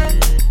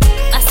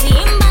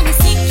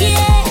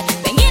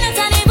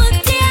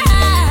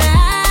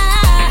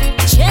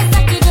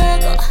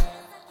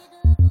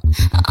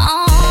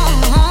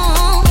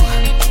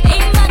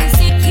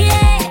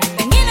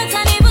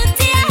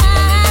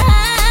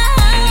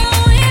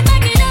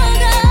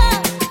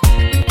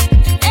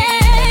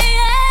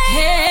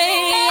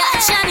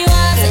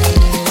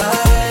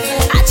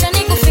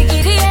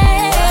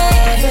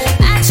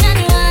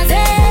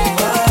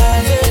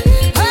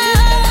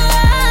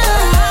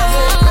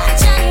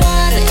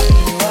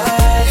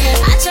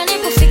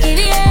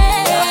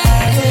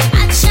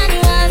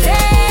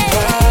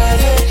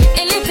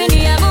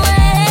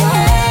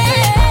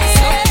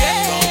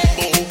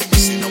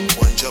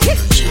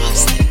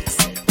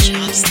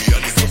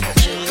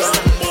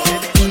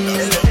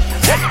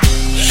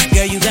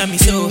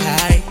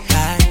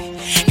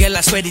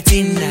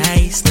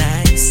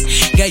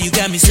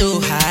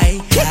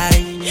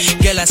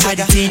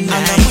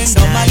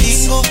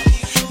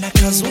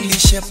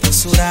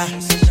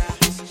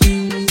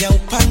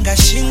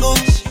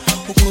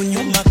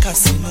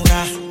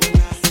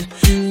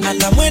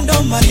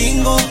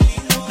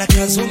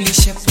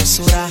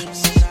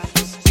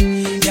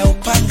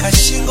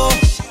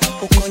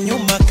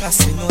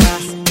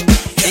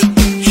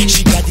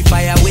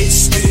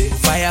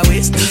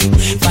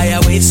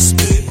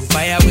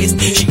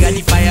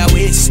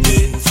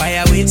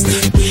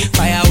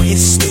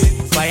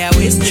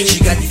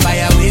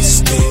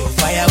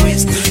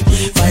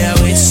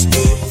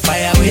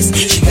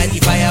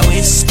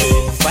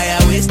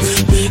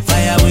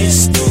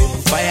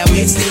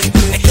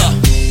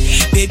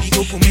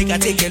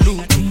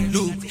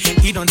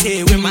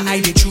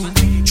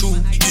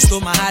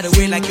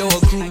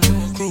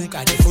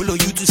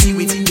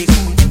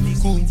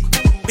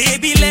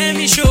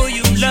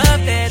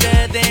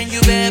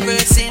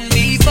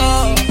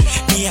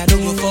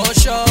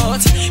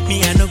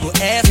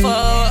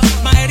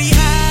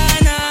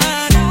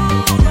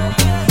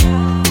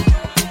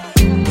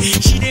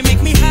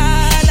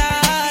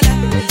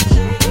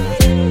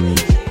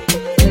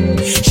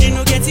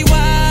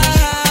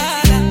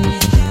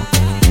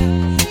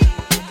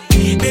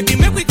 Baby,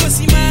 make we go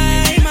see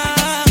my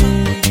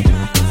mama.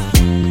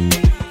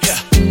 Yeah.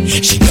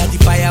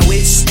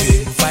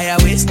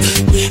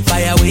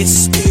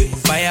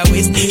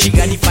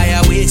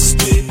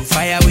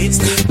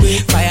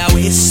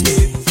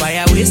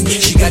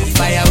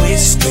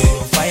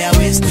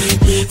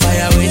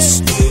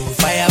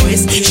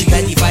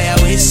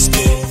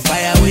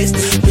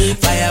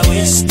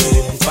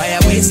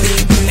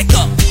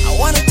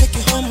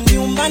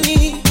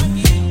 nyumbani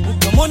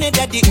ukamone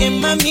daddy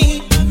and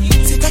mommy.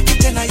 Sitaki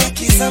tena ya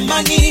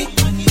kizamani.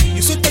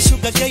 You sweet the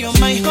sugar, girl, you're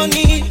my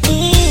honey.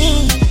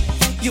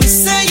 You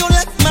say you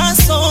like my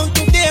song,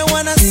 today I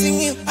wanna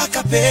sing you a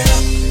cappella.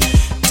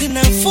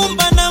 Tena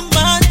fumba na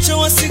macho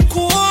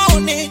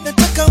wasikuone,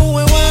 nataka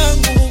uwe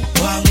wangu,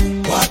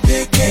 wangu wa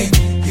pekee.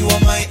 You are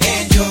my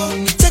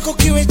angel, chako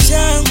kiwe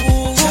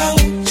changu,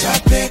 changu cha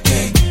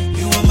pekee.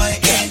 You are my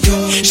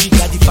angel. She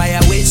got the fire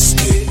waste,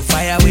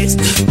 fire waste,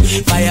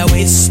 fire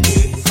waste,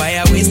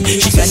 fire waste.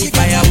 She got the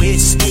fire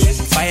waste,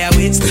 fire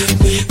waste,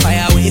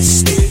 fire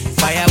waste,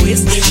 fire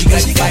waste. She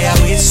got the fire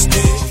waste,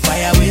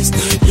 fire waste,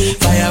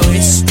 fire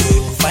waste,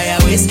 fire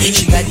waste.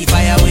 She got the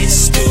fire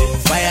waste,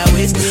 fire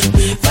waste,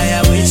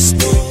 fire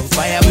waste,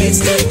 fire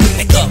waste.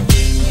 Let go.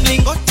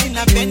 Lingoti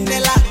na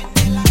bendela,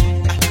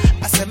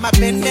 asema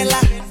bendela.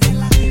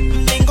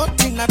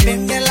 Lingoti na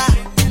bendela,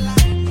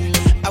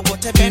 I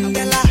want a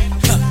bendela.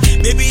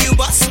 Baby, you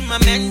bustin' my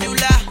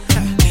mandula.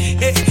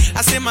 Hey,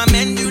 I say my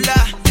mandula.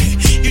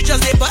 You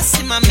just a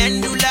bustin' my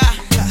mandula.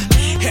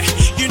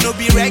 You know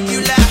be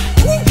regular.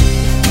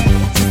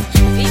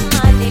 Be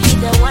my baby,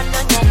 the one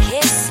on your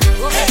kiss.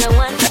 We'll be the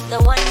one on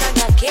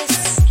your kiss.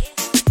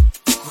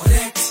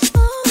 Correct.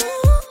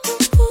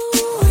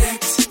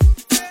 Correct.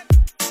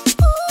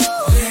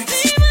 Correct.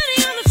 Be money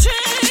on the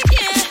track,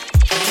 yeah.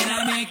 Can I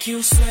make you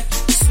sweat,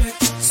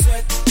 sweat,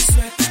 sweat,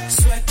 sweat,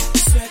 sweat,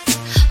 sweat?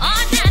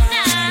 Oh,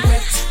 nah.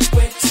 Wet,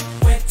 wet,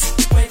 wet,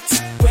 wet,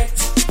 wet,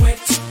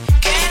 wet.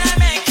 Can I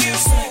make you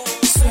sweat,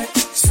 sweat,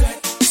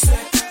 sweat,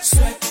 sweat,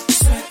 sweat,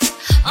 sweat?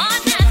 Oh,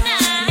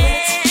 nah.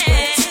 Wet,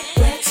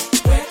 wet,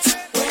 wet,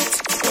 wet.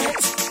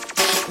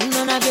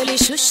 Unaona vile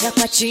shusha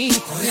kwa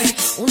chini,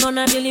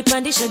 unaona vile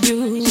pandisha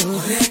juu,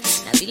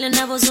 na vile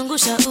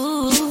navozungusha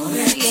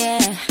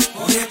yeah.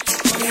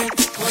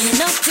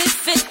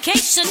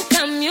 Notification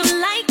come, you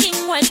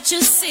liking what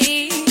you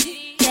see,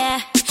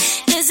 yeah.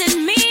 Is it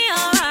me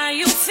or are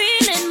you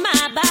feeling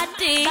my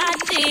body?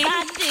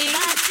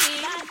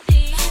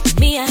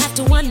 Me, I have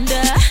to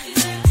wonder,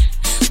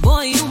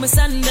 boy, you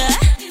misunder.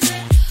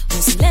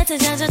 Usilete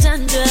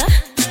janja,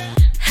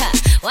 ha,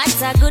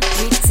 what's a good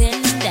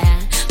pretender?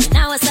 When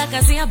I was like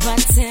a zia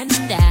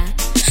bartender,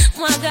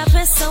 mwaga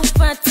pesa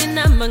upati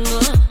na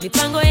mango,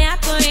 mipango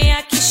yako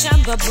ya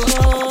kishamba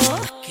bo.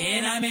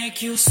 Can I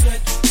make you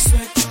sweat,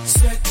 sweat,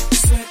 sweat,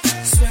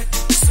 sweat, sweat,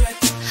 sweat?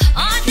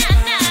 Oh,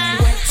 nah.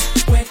 Wet,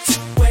 wet,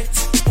 wet,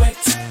 wet,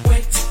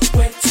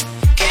 wet.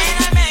 Can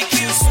I make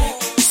you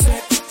sweat,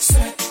 sweat,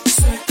 sweat,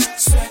 sweat,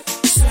 sweat,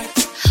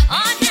 sweat?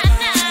 Oh,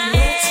 nah.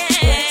 Wet,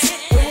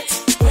 wet,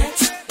 wet,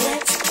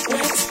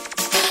 wet.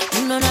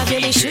 Unaona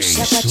vile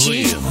shusha kwa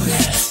chini,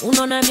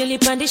 unaona vile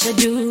pandisha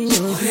juu,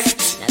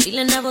 na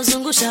vile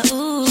navozungusha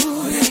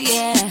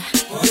yeah.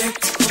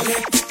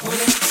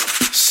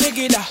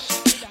 Shigida,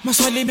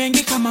 maswali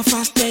mengi kama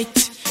first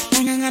date.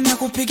 Nangangana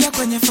kupigia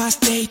kwenye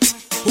first date.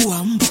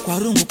 Uwa mbu kwa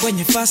rungu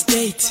kwenye first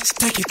date.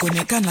 Sitaki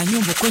kuonekana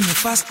nyumbu kwenye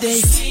first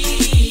date.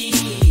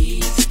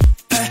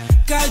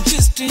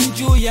 Kaji string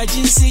juu ya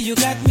jinsi you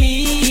got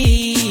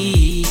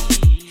me.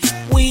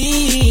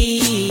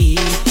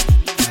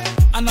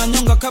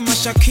 Ananyonga kama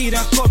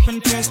Shakira, copy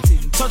and paste.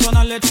 Mtoto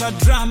analeta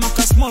drama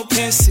ka small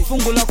case.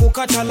 Fungu la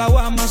kukata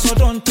lawama, so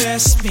don't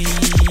test me.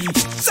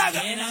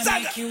 Saga,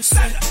 saga, saga,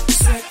 sweat,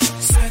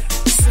 sweat,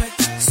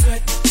 sweat,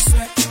 sweat,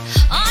 sweat.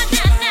 Oh,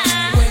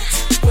 nah. Wet,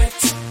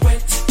 wet,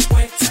 wet,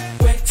 wet,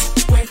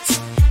 wet.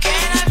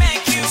 Can I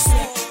make you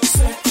sweat,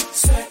 sweat,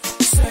 sweat,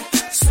 sweat,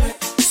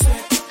 sweat,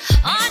 sweat?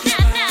 Oh,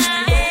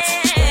 nah. Wet,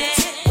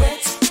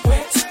 wet,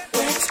 wet,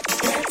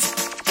 wet.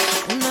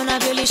 Unaona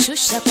vile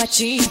shusha kwa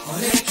chini,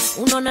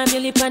 unaona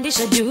vile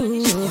pandisha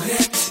juu,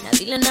 na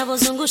vile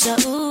navozungusha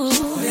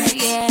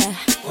yeah.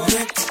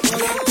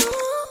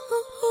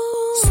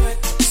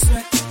 Sweat,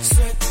 sweat, sweat,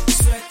 sweat,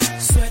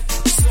 sweat,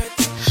 sweat.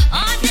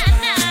 Oh,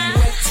 nah.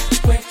 Wet,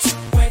 wet,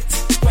 wet,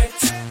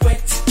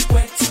 wet,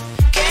 wet.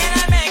 Can I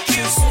make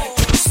you sweat,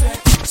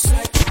 sweat,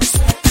 sweat,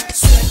 sweat,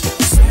 sweat,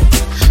 sweat?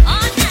 Oh,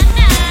 nah.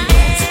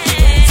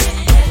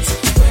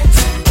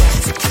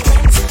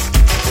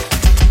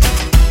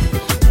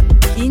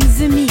 In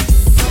the mix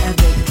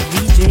avec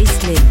VJ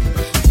Slim.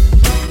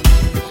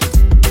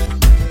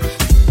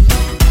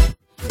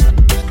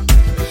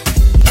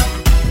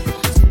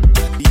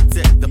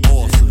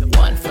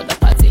 One for the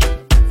party,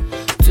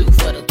 two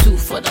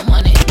for the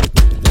money,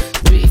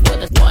 three for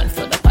the one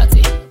for the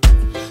party,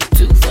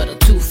 two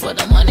for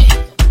the money,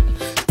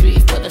 three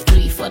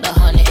for the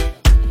honey,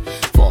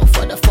 four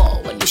for the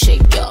four when you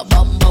shake your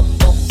bum bum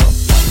bum bum.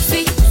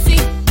 See,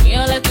 me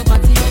I like to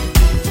party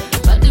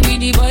with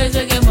the boys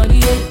that get money.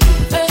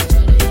 Hey,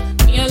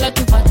 me I like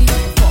to party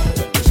with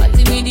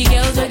the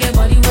girls that get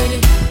money with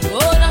it. Go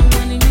down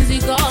when the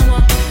music come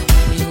up,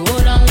 go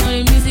down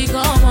when the music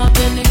come up,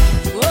 and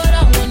go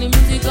down when the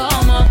music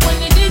come up. When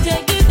the DJ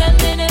give them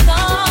minutes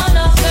on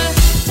up,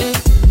 hey,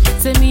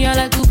 say me I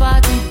like to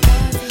party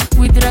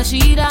with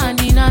Rashida and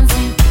the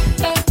Nancy.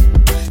 Hey,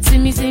 see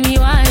me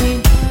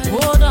whining.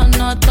 Hold on,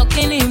 not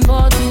talking in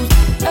bottles.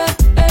 Hey,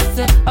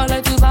 say I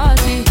like to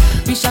party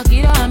with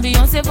Shakira and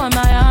Beyonce from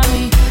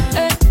Miami.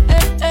 Hey,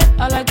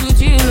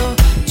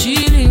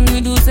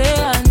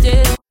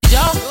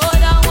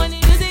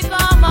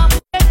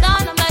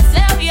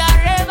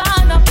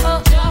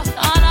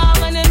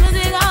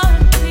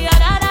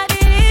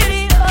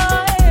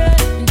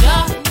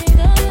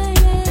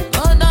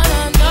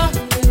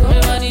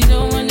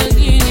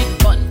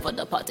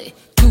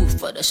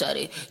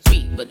 shawty.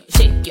 Three, but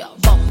shake your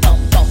bum, bum,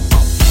 bum,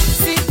 bum.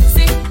 See,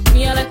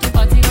 me I like to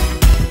party.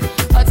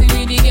 Party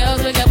with the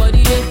girls, make your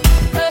body,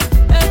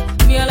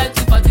 yeah. Me I like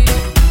to party.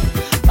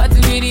 Party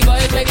with the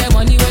boys, make your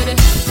money with it.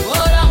 Go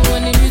down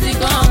when the music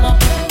come up.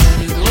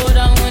 Go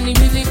down when the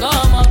music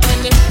come up.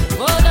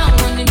 Go down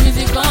when the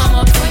music come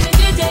up. When the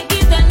DJ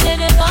get and then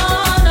they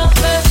turn up.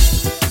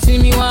 See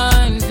me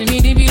wine, see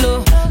me the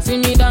below. See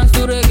me dance to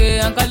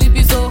reggae and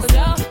calypso.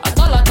 At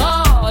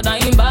all,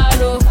 that in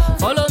bado.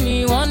 Follow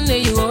me one day,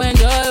 you go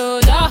enjoy.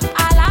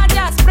 I'll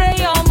just spray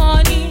your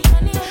money.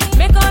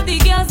 Make all the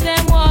girls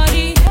them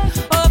worry.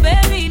 Oh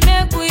baby,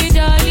 make we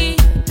jolly.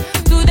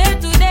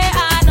 Today,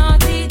 I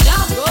naughty.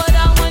 Just go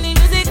down when the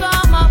music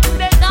come up.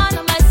 Put it down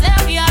on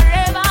myself, we are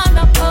rave and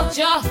up.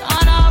 Just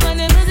on up when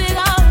the music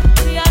come.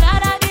 We are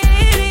da di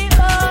di.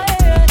 Oh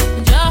yeah.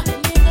 Just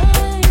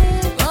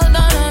go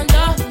down and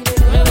just.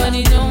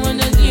 Everybody jump when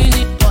the DJ.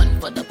 One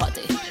for the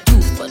party,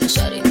 two for the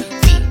shawty,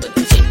 three for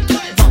the shake.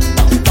 Bum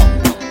bum bum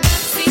bum.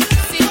 See,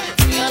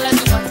 we all like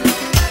to party.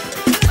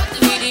 Party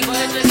with the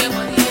boys, make your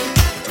money.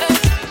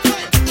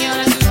 We all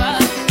like to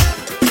party.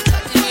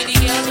 Party with the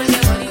girls, make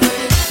your money.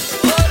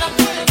 Go down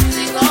when the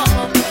music come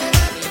up.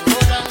 Go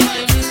down when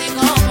the music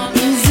come up.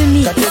 The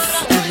mix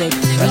avec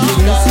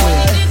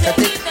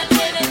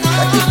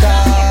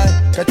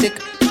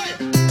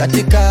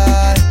Katika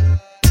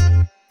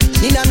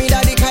nina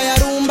midadi kaya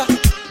rumba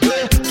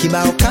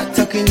kibao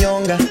kata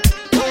kinyonga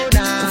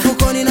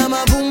mfukoni na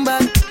mavumba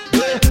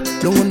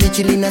lungu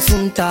ndichili na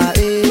sunta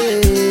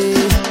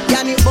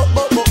yani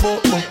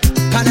bo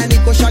kana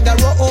niko shaga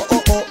ro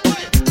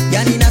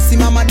yani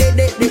nasimama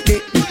de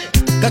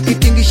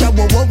kakitingisha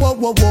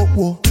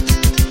wo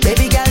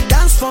baby girl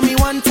dance for me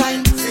one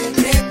time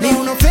ni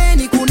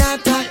unofeni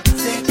kunata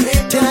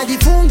tena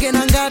jifunge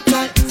na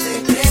ngata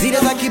zile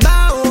za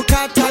kibao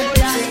kata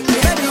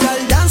baby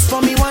girl dance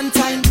for me one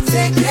time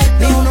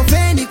ni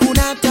unofeni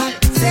kunata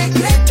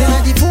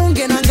tena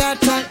jifunge na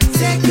ngata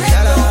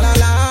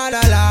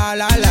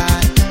la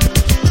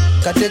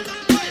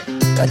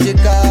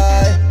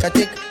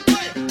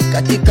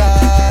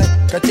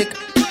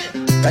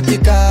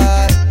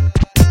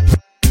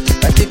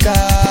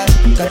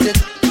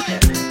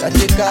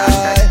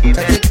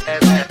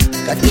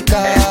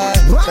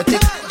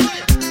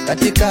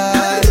katika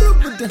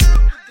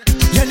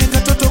yani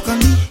katoto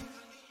kami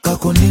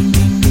kako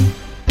nini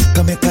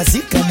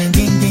kamekazika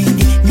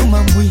ngingingi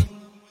nyuma mbwi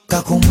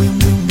kako mbwi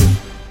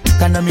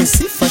kana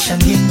misifa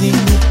shangingi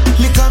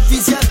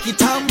likavizia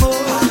kitambo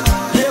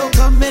leo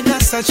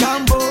kamenasa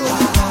chambo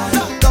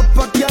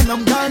kapakia na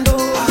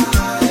mgando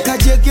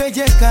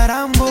kajegeje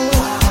karambo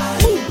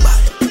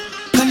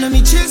kana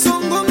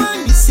michezo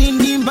ngomani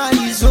sindi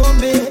mbali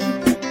zombe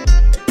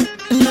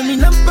na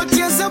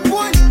minampatia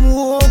zabwani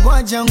muogo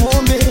aja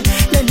ngombe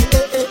yani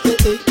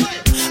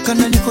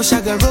kana niko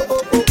shaga ro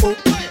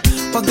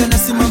pagana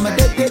simama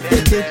de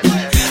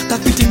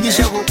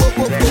kakitingisha go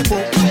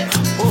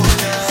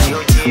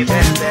sio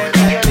jibebe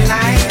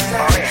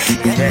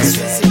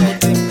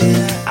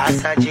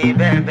asa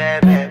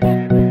jibebe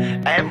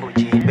embu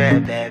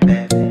jibebe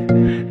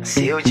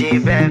sio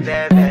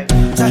jibebe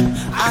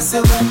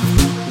asewe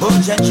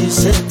ngoja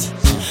jiseti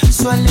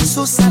swali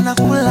susa na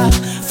kula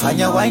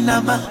fanya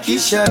wainama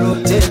kisha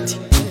rotate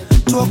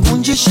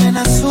tuwakunjishe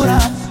na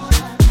sura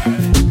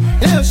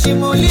leo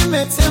shimo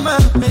limetema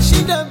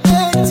meshinda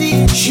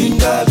beti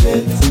shinda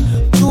beti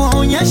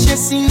tuwaonyeshe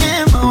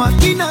sinema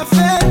wakina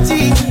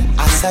feti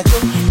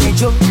asajo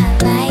nejo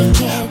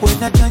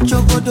wena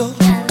tanchogodo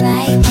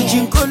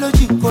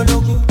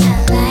jinkologo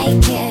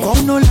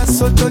kono la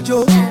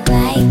sotojo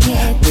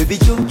baby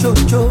jo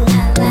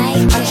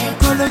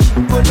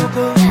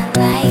ajinkologo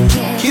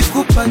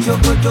kikupa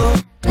jogodo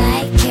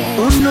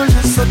uno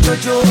la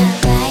sotojo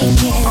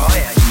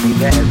oya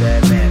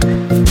jibebe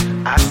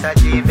asa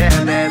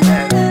jibebe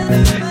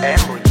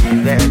emo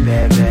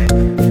jibebe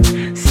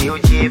sio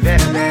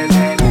jibebe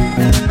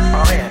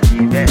oya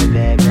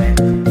jibebe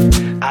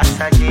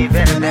asa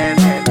jibebe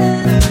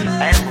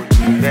emo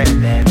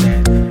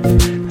jibebe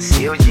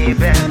sio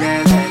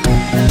jibebe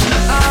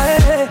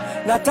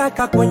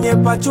nataka kwenye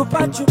pachu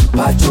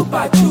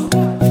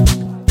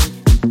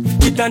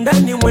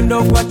kitandani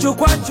mwendo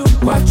kwachu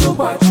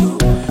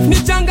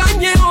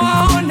nichanganye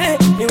waone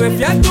niwe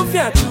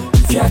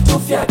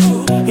fyatu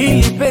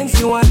hili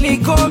penzi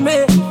walikome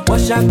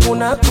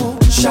washakunaku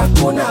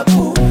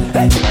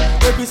hey,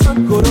 baby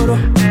son kororo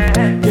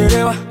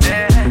gerewa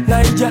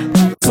naija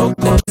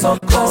soko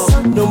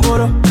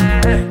nomboro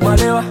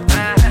malewa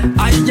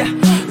aija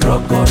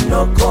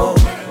rokonoko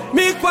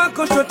mi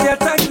kwako shote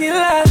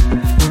atakila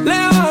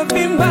leo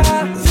vimba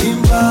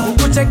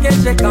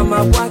ukuchekeshe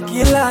kama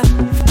bwakila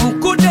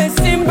mkude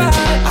simba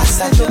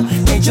asajo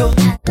nejo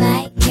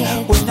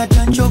wena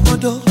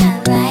tanchogodo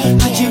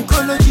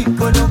ajinkolo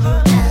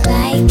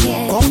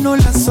kono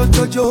la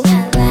sotojo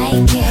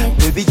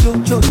baby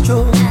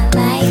jo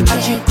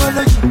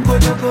ajinkolo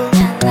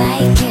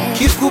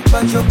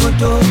kikupa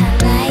jogodo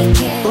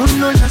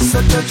uno la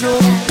sotojo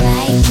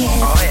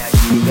oya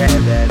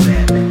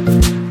jibebe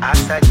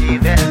asa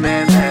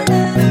jibebe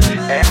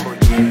emo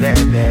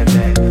jibebe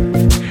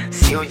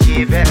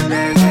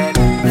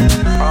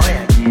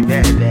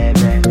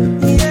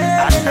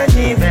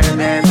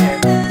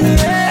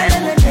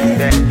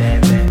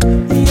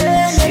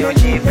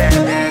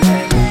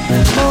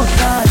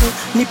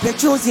nipe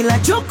chuzi la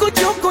chuku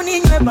chuku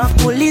ninywe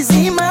bakuli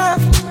zima.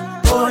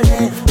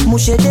 Ole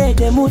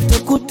mushedede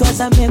mutu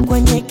kutwazame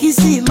kwenye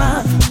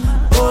kisima.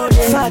 Ole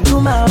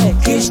Fatuma we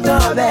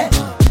kishtobe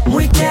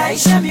mwite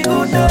Aisha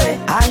migundoe.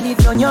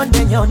 Alivyo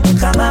nyonde nyonde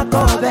kama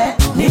kobe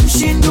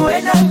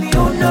nimshindue na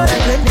miundoe.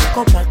 Twende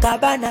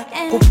Copacabana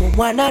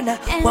kupumwanana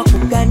kwa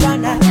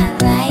kugandana.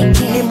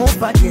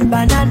 Nimupate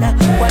banana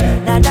kwa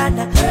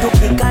nanana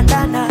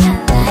tukikandana.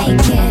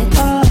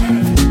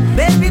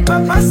 Baby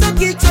papasa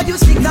kichwa juu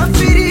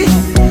sikafiri.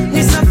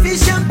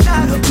 Nisafisha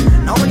mtaro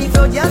na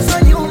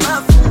ulivyojazwa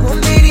nyuma fungu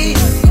mbili.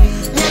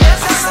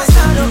 Nyagaza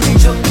sasaro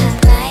kicho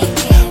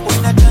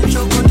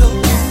unatachokodo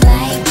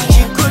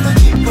jikolo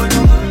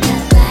jikolo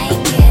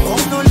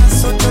ono la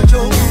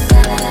sotojo.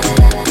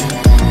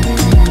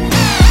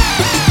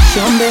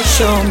 Shombe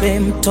shombe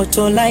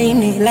mtoto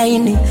laini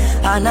laini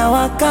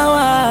anawaka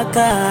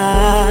waka.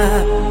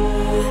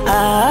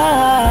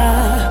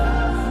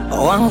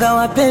 Wanga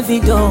wape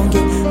vidonge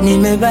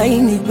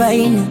nimebaini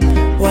baini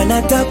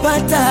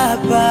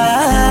wanatapatapa.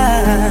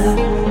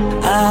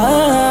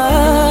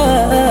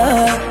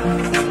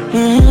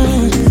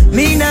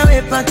 Mina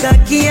wepaka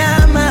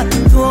kiama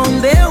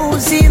tuombe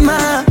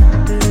uzima.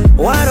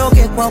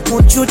 Waroge kwa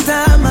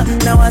kuchutama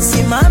na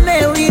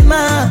wasimame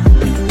wima.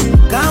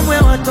 Kamwe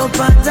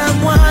watopata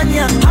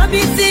mwanya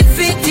habithi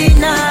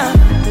fitina.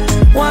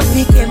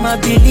 Wapike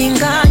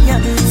mabilinganya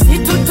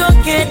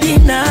situtoke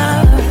dina.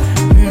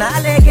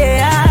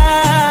 Nalegea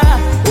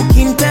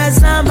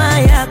ukintazama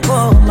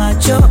yako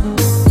macho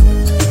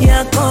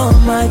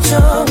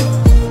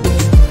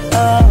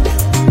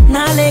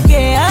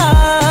nalegea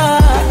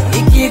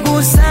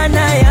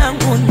ikigusana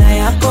yangu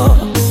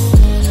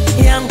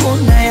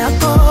na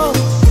yako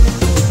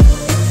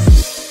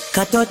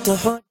katoto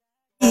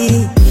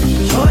hodari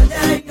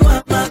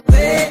wa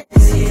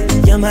mapenzi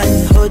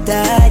jamani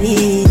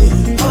hodari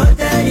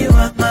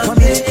wa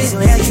mapenzi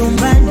ya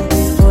chumbani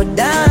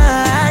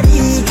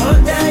hodari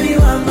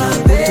wa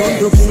mapenzi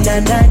tundu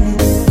kitandani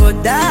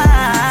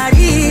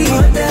hodari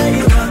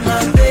wa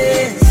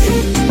mapenzi.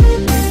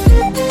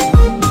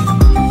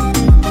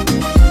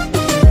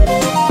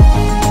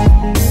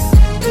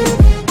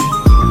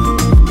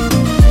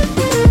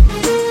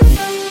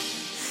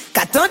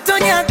 Katoto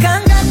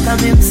nyakanga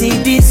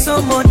kamemzidi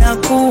somo na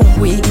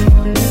kumbwi.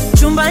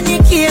 Chumbani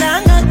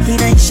kiranga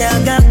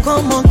kinaishaga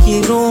komo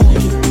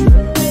kirungi.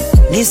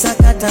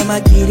 Nisakata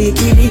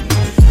makirikiri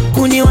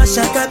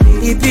kuniwashaka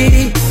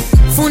pilipili.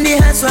 Fundi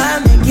haswa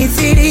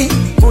amekithiri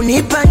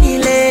kunipa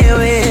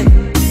nilewe.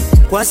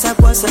 Kwasa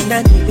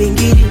ndani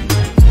pingiri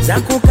za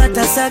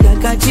kukata saga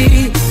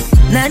kachiri.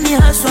 Nani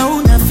haswa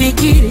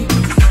unafikiri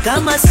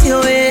kama sio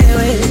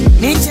wewe?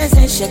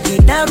 Nichezeshe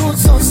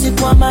kidaruso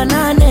usiku wa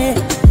manane.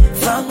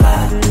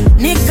 Fanga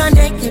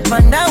nikande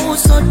kipanda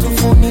uso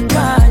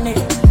tufunikane.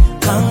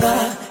 Kanga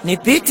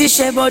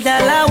nipitishe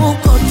bodala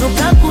uko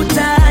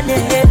tukakutane.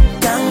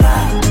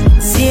 Kanga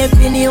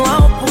siepini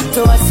wao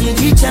puto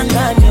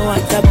wasijichanganye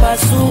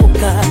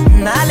watapasuka.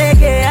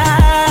 Nalegea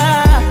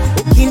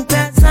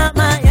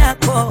ukintazama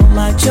yako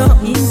macho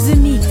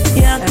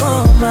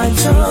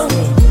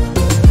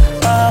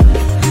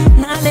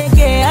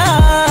nalegea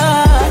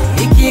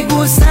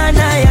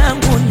ikigusana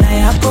yangu na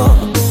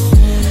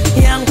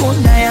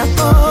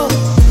yako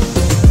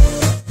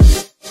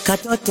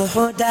katoto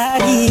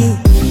hodari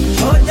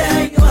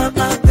wa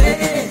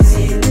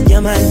mapenzi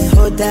jamani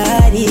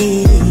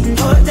hodari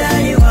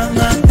wa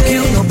mapenzi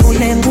kiuno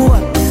kunengua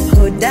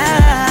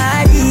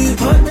hodari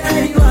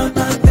wa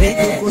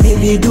mapenzi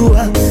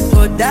kunibidua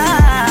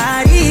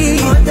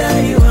hodari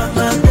wa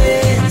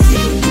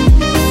mapenzi.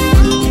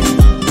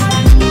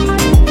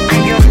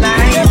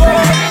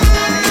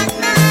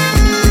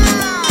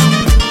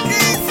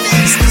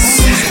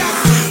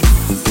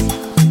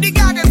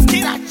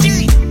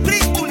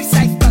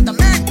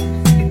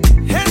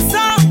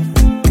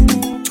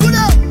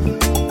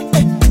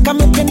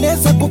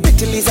 Kamependeza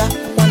kupitiliza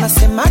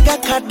wanasemaga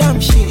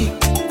kadamshi.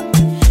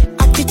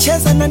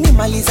 Akicheza na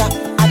nimaliza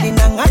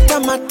alinang'ata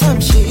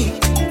matamshi.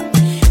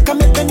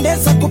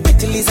 Kamependeza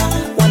kupitiliza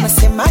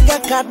wanasemaga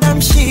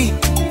kadamshi.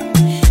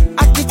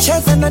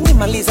 Akicheza na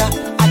nimaliza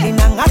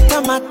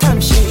alinang'ata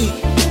matamshi.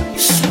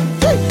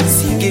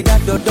 Singida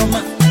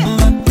Dodoma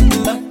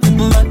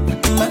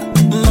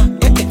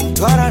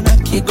Twara na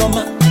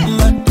Kigoma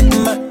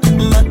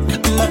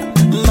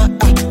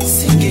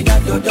Singida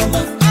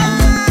Dodoma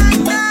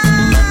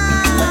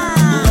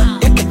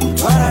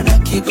Twara na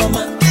Kigoma.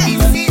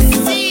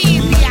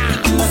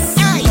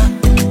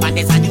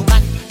 Pande za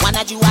nyumbani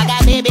wanajuaga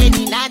bebe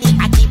ni nani.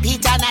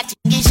 Akipita na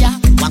tingisha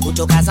wangu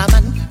toka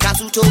zamani.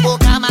 Kazutobo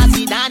kama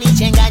Zidani.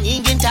 Chenga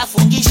nyingi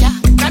ntafungisha.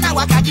 Kana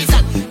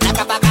wakajizani na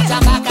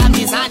kapakata mpaka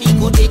mizani.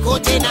 Kote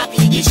kote na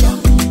pigisha.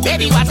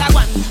 Baby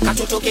watagwan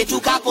katotoke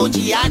tukapo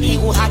njiani.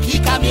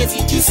 Uhakika miezi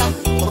 9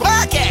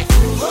 Roke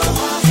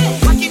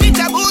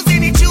wakinita buzi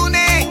ni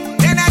chune.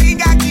 Tena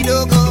ringa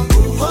kidogo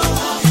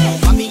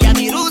wapiga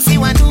mirusi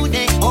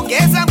wanude.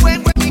 Ongeza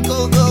mbwembwe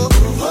mikogo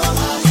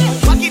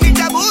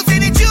wakinita buzi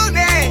ni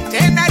chune.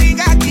 Tena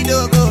ringa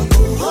kidogo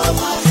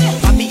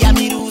wapiga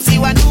mirusi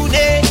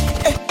wanude.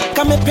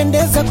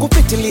 kamependeza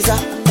kupitiliza,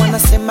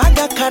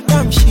 wanasemaga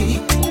kadamshi,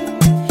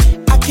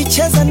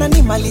 akicheza na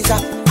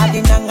nimaliza,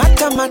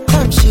 alinang'ata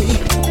matamshi.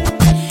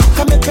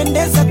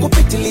 Kamependeza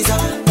kupitiliza,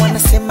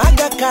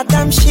 wanasemaga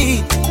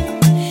kadamshi,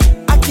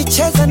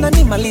 akicheza na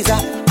nimaliza,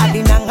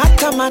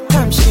 alinang'ata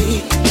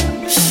matamshi.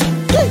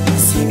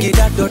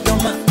 Singida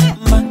Dodoma,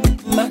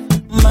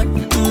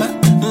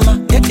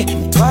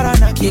 Mtwara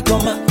na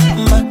Kigoma,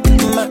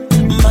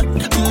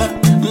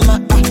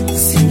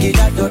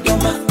 Singida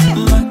Dodoma,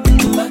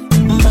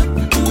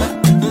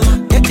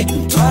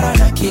 Mtwara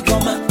na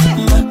Kigoma,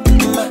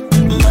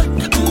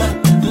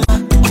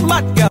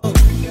 mad girl,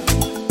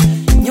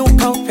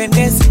 nyuka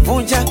upendezi,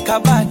 vunja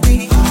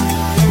kabati,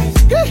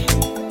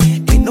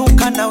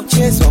 inuka na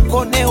uchezo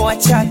kone wa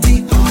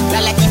chati,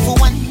 lala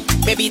kifuani,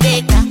 baby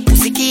deka,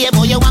 usikie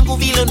moyo wangu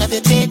vile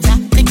unavyoteta,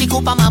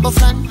 nikikupa mambo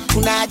fulani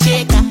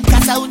unacheka,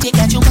 kasauti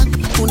kachumba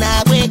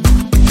unabweka.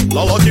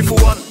 Lala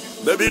kifuani,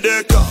 baby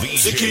deka,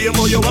 usikie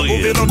moyo wangu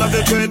vile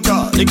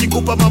unavyoteta,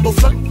 nikikupa mambo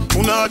fulani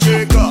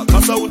unacheka,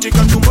 kasauti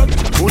kachumba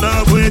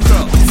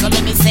unabweka. So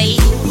let me say,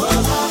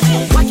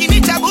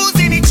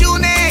 wakinitabuzi ni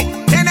chune,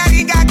 tena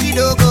ringa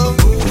kidogo,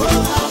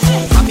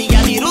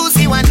 wapiga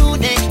mirusi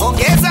wanune,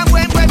 ongeza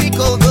mbwembwe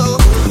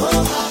mikogo.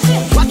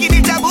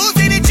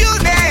 Wakinitabuzi ni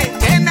chune,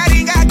 tena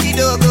ringa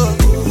kidogo,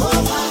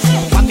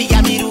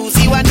 wapiga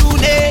mirusi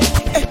wanune.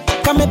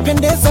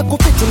 Kamependeza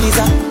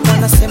kupitiliza,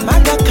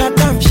 wanasemaga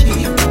kadamshi,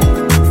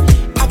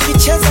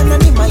 akicheza na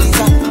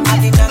nimaliza,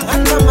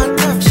 alinang'ata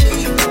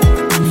matamshi.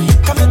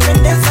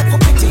 Kamependeza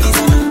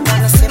kupitiliza,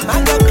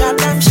 wanasemaga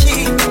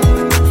kadamshi,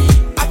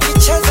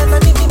 akicheza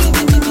na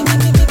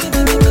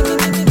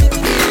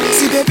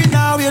See baby,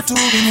 now we are two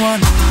in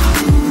one.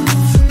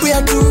 We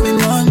are two in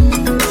one.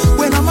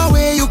 When I'm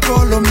away you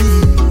call on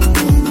me,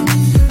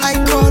 I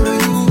call on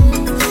you.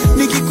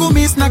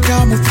 Nikikumiss na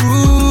come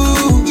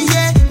through,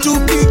 yeah, to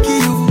pick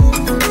you.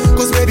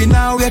 Cause baby,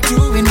 now we are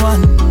two in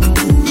one.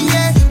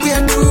 Yeah, we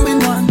are two in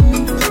one.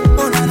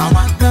 Oh na na na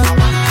na.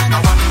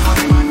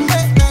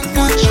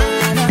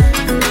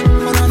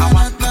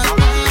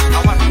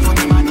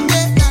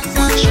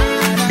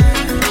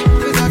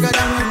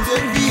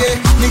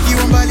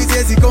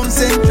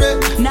 Concentrate.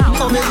 Now,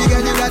 oh, baby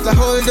girl, you got to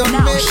hold on.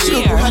 Now,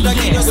 every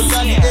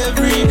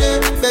day,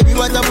 baby,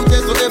 what I'm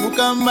so ever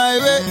come my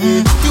way.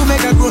 You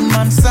make a grown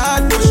man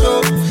sad for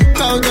sure.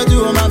 Count to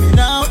do, mommy,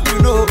 now you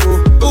know.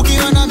 Okay,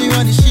 on me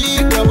when the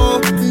sheep come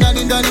up.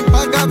 Nani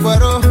pack up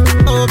baro.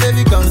 Oh,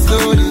 baby, come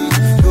slowly,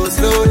 go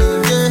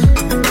slowly, yeah.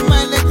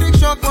 My electric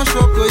shock won't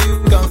shock you.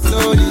 Come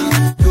slowly,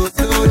 go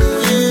slowly,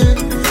 yeah.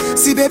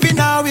 See, baby,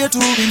 now we are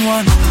two in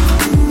one.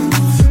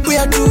 We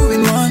are two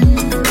in one.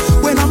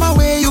 When I'm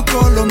away, you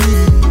call on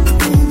me,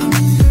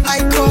 I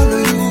call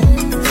on you.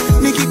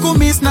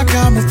 Nikikumiss na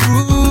come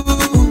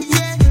through,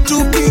 yeah,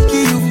 to pick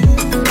you.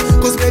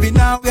 Cause baby,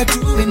 now we are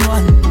two in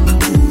one.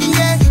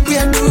 Yeah, we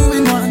are two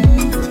in one.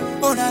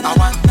 Oh na na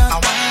na na.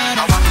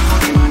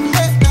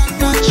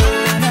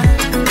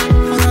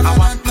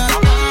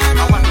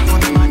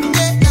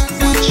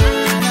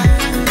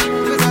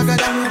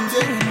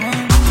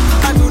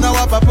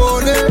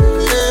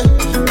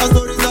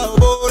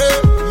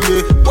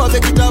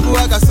 Kitabu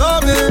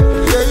akasome,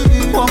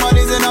 yeah.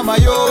 Wamalize na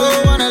mayo,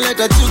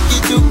 wanaleta chuki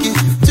chuki,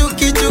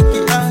 chuki chuki,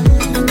 ah.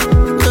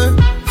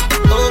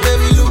 Oh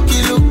baby,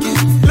 looky looky,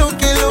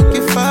 looky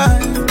looky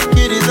fine.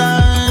 Key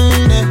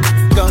design,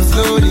 come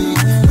slowly,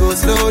 go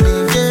slowly,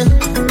 yeah.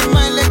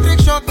 My electric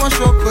shock won't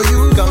shock for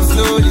you. Come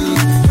slowly,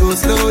 go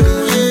slowly,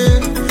 yeah.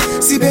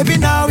 See baby,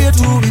 now we are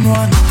two in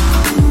one.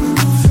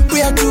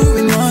 We are two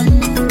in one.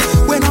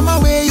 When I'm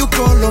away, you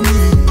call on me,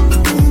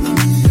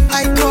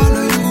 I call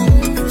on you.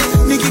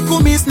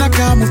 Nikikumiss na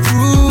come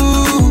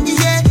through,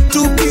 yeah,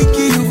 to pick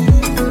you.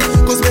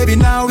 Cause baby,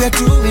 now we are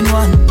two in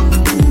one.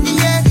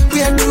 Yeah,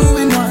 we are two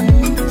in one.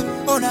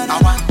 Oh na na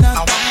na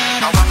na.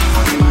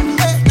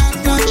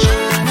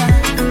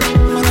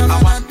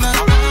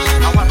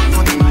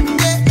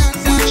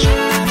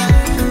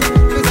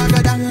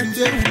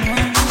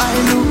 I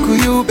look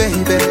you,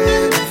 baby.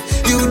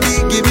 You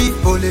dig me,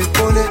 pole,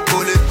 pole,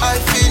 pole. I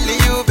feel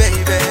you,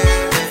 baby.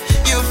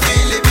 You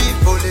feel me,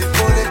 pole,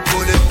 pole,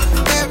 pole.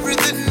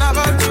 Everything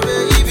about you,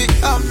 baby,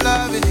 I'm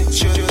loving it.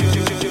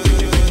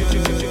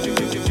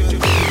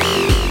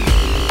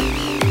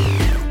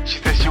 She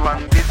said she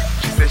want this,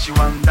 she said she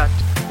want that.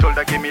 Told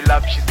her give me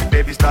love, she said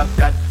baby stop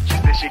that. She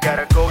said she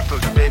gotta go,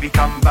 told her baby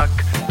come back.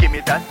 Give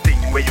me that thing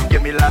where you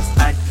gave me last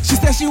night. She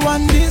said she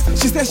want this,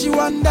 she said she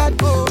want that.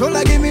 Told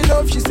her give me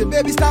love, she said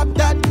baby stop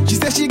that. She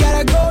said she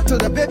gotta go,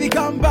 told her baby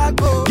come back.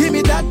 Give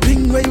me that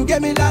thing where you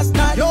gave me last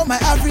night. You're my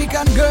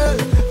African girl,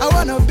 I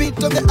wanna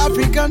beat of the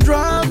African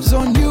drums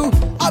on you.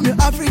 I'm your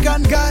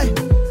African guy,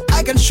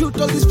 I can shoot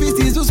all these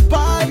pieces who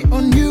spy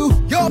on you.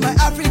 You're my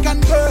African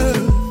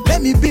girl,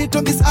 let me beat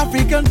on these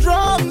African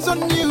drums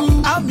on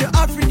you. I'm your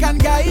African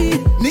guy,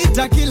 need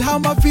to kill how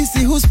my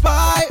PC who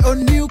spy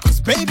on you. Cause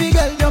baby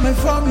girl, you're my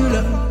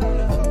formula,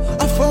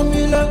 a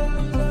formula,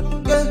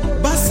 yeah.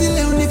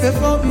 Basile on if a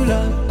formula,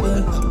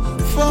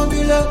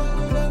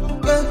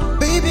 formula, yeah.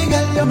 Baby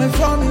girl, you're my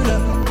formula,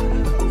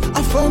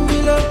 a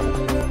formula.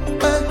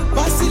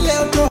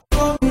 Basile to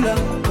formula.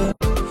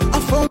 A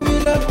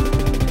formula.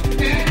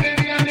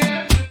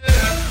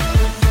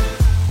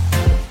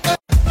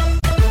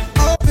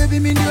 Oh baby,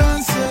 me the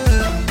answer.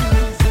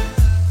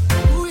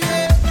 Ooh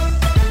yeah,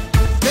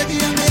 baby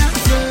I'm the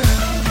answer.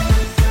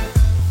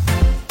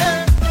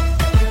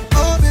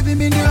 Oh baby,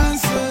 me the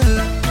answer.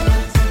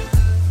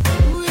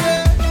 Ooh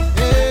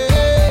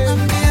yeah,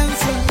 I'm the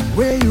answer.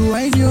 Where you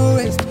wind your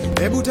waist,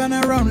 baby turn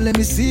around, let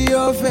me see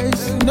your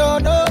face. No,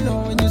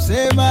 when you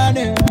say my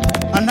name,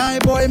 and I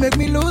boy make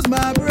me lose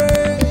my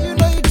brain. You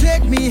know you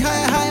take me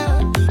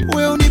higher.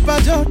 We only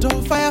pajoto,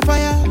 fire.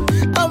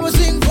 I will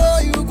sing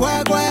for you,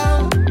 choir.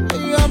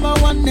 You are my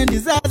one and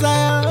desire.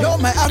 You're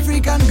my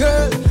African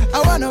girl.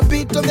 I wanna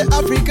beat on the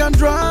African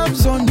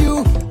drums on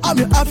you. I'm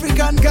your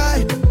African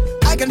guy.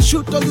 I can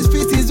shoot all these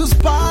pieces to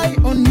spy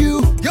on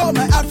you. You're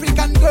my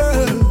African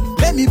girl.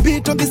 Let me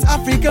beat on these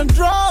African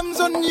drums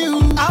on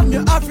you. I'm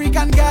your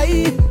African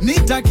guy.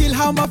 Need to kill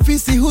how my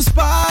fissy who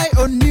spy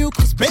on you.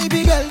 Cause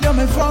baby girl, you're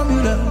my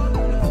formula.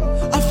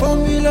 A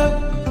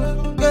formula.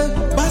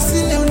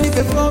 Basile only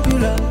the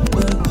formula.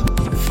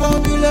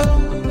 Formula.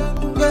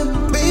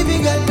 Baby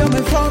girl, you're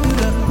my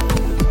formula.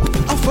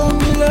 A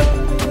formula.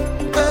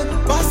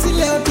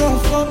 Basile to a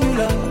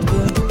formula.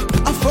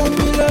 A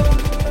formula.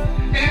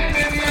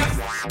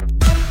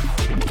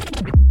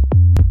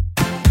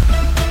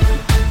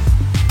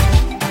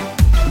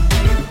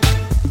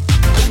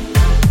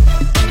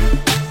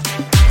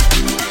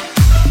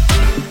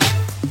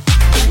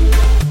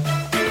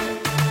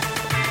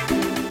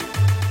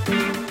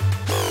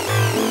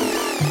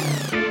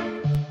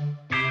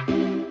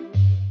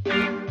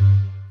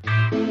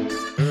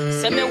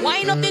 Say me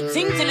wine up the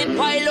thing till it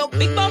pile up.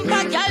 Big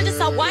bumper girl just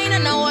a wine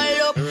and a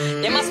oil up.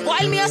 They must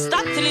spoil me a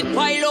stock till it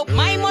pile up.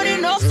 My money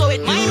no, so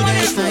it my money.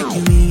 Dance like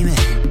you mean it.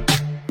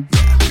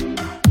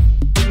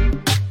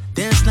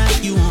 Dance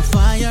like you on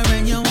fire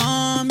and you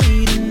want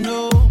me to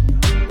know.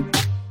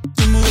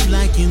 You move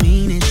like you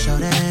mean it,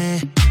 shorty.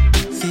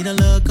 See the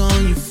look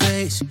on your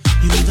face.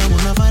 You think I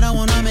wanna fight, I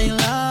wanna make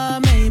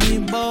love, maybe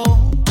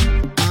bold.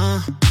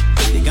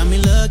 They got me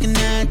looking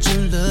at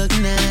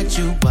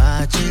you,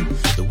 watching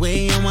the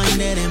way you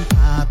wind it and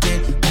pop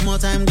it. One more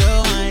time,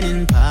 go wine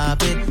and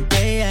pop it,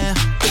 yeah.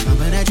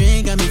 But that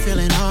drink got me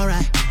feeling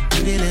alright.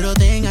 Every little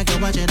thing, I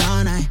can watch it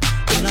all night.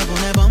 Pull up on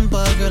that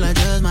bumper, girl, I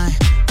just might.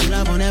 Pull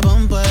up on that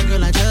bumper,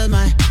 girl, I just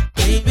might.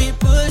 Baby,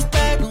 push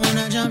back when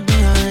I jump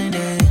behind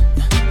it.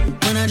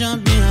 When I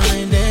jump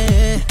behind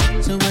it.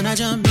 So when I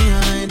jump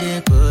behind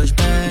it, push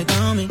back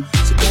on me.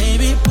 So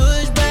baby,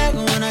 push back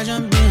when I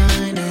jump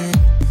behind it.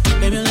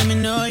 Baby, let me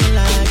know you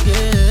like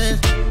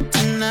it.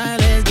 Tonight,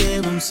 let's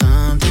give them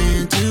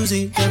something to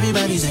see.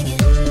 Everybody singing.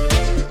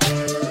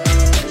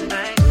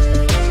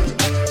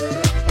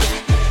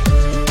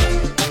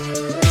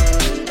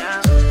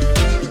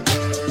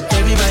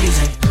 Everybody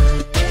singing.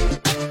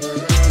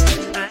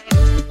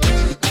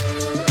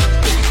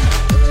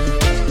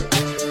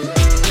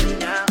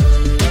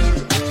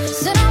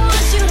 Said I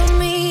want you to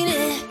mean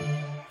it,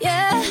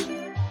 yeah.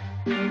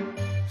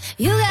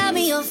 You got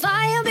me on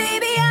fire,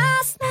 baby.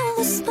 I smell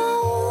the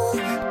smoke.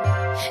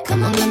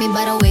 Come on, grab me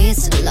by the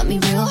waist and love me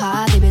real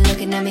hard. They be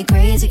looking at me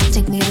crazy.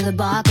 Take me to the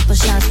bar, couple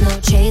shots, no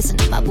chasing.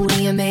 My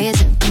booty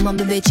amazing. Come on,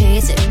 baby,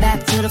 chase it.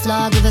 Back to the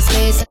floor, give us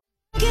space.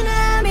 Looking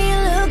at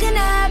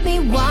me,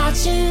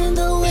 watching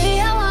the way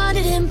I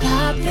wanted him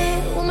pop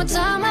it. One more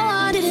time, I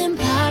wanted him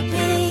pop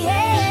it,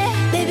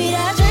 yeah. Baby,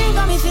 that drink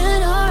got me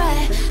feeling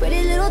alright.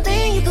 Pretty little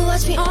thing, you can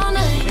watch me all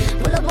night.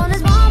 Pull up on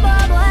this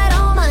bomber, boy, I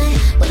don't mind.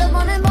 Pull up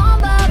on this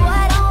bomber, boy,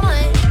 I don't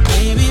mind.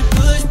 Baby,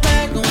 push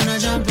back when I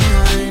jump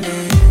behind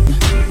it.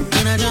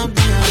 When I jump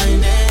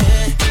behind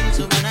it.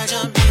 So when I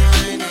jump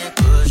behind it,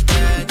 push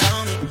back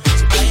on me.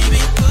 So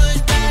baby,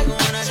 push back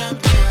when I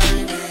jump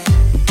behind it.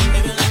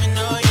 Baby, let me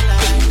know you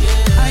like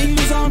it. I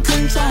lose all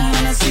control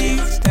when I see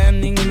you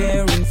standing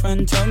there in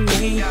front of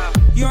me.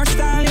 Your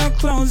style, your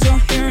clothes, your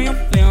hair, your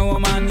flair,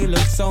 woman, you look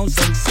so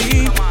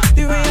sexy.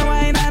 The way you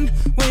whine and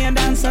way you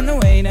dance and the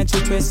way that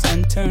you twist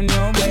and turn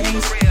your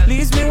waist.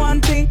 Leaves me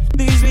wanting,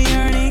 leaves me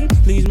yearning,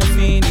 leaves me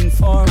feeling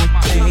for a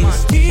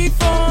taste.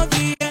 Before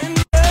the end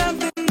of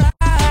the night,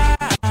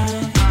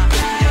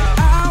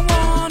 I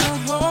wanna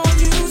hold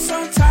you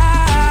so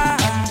tight,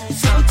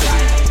 so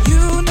tight.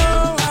 You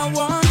know I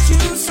want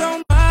you so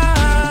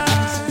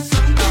much,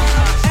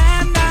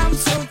 and I'm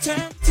so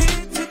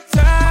tempted to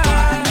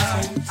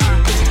touch,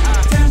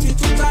 tempted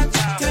to touch,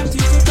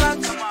 tempted to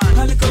touch.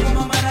 A little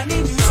woman, I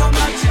need you so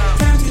much.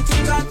 Tempted to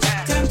touch,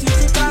 tempted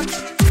to touch.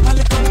 A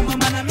little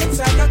woman, I'm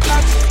inside your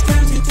clutch.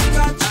 Tempted to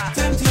touch,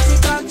 tempted to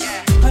touch.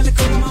 A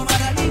little woman,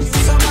 I need you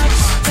so much.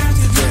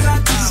 Tempted to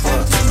touch,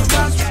 tempted to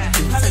touch.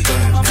 A little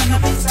woman,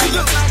 I'm inside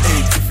your clutch.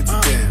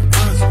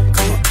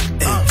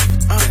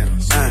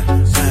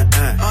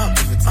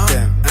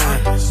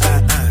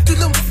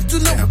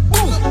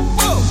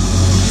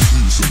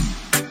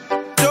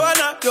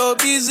 Joanna, your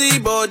busy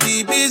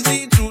body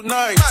busy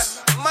tonight.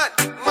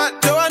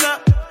 Joanna,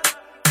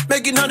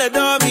 making all the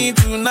dummy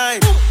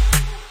tonight.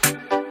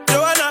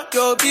 Joanna,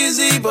 your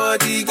busy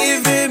body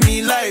giving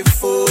me life,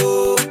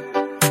 oh.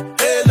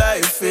 Hey,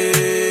 life,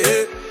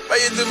 hey. Why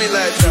you do me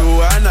like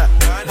Joanna?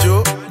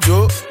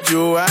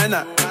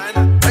 Joanna.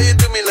 Why you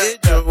do me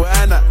like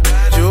Joanna?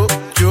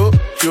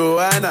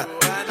 Joanna.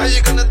 How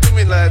you gonna do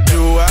me like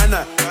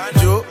Joanna?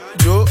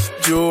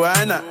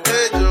 Joanna.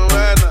 Hey,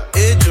 Joanna.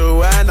 Hey,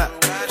 Joanna.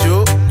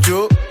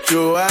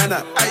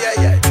 Joanna. Ay,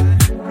 ay, ay.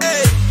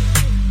 Hey.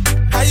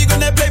 How you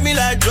gonna play me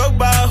like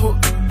Drogba, ho?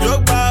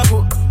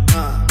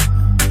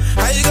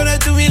 How you gonna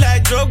do me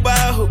like Drogba,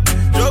 ho?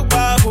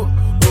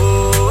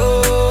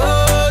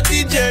 Oh,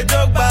 DJ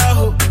Drogba,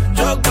 ho.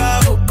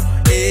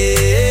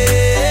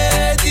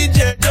 Hey,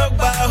 DJ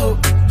Drogba, ho.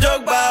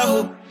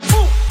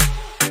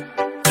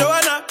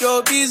 Joanna,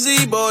 your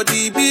busy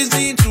body,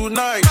 busy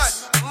tonight.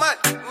 Mad.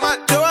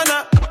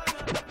 Joanna,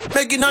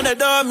 making all the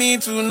dummy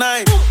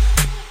tonight.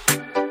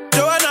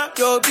 Joanna,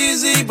 your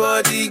busy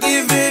body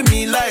giving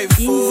me life,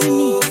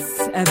 oh.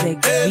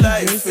 Hey,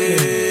 life,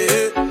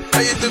 hey. How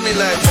you do me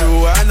like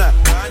Joanna?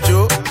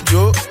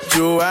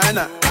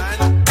 Joanna.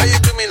 How you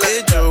do me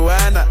like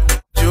Joanna?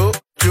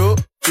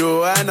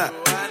 Joanna.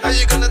 How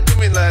you gonna do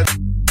me like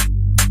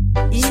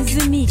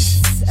Easy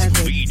Mix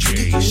avec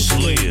VJ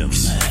Slim.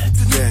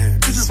 Damn,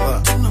 give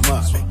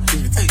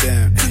it to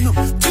damn.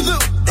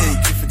 Hey,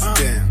 give it to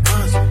damn.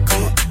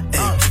 Come on, hey,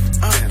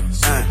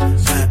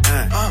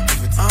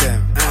 give it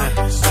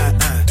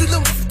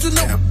to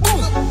damn.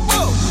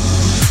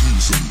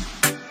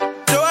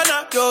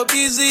 Joanna, your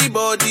busy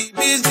body,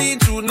 busy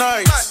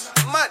tonight.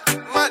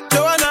 Mad.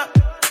 Joanna,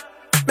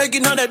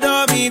 making all the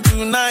dummy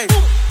tonight.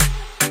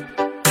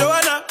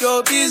 Joanna,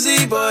 your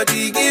busy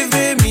body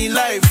giving me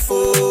life,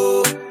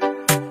 oh.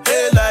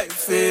 Hey,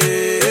 life,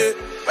 hey.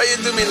 Why you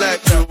do me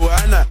like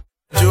Joanna?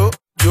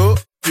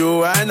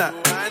 Joanna.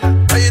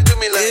 Why you do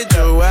me like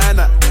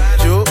Joanna?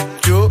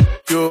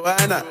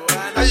 Joanna.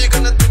 How you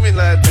gonna do me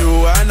like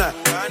Joanna?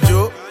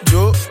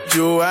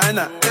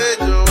 Joanna.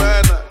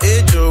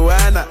 Hey,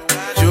 Joanna.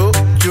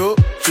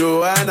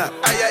 Joanna.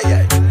 Ay, ay,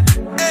 ay.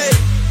 Hey.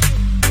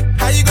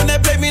 How you gonna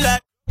play me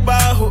like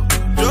Drogba, ho?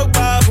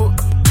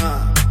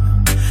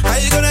 How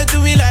you gonna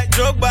do me like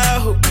Drogba,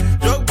 ho?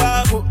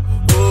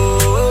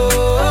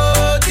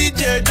 Oh,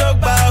 DJ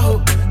Drogba,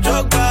 ho.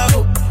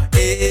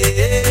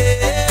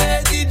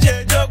 Hey,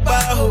 DJ Drogba,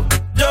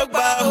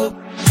 ho.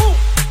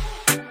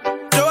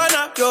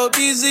 Joanna, your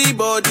busy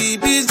body,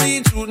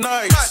 busy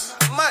tonight.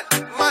 Mad.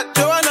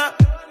 Joanna,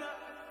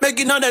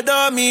 making all the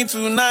dummy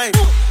tonight.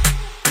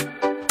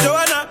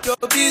 Joanna, your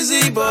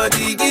busy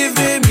body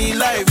giving me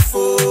life,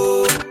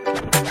 oh.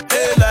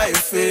 Hey,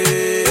 life,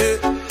 hey.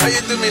 How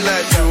you do me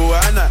like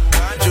Joanna?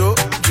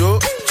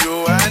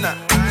 Joanna.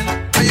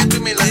 How you do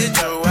me like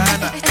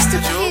Joanna?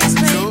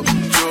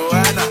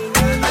 Joanna.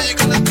 How you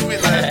gonna do me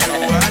like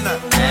Joanna?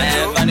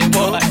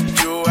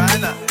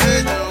 Joanna.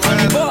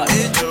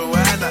 Hey,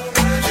 Joanna.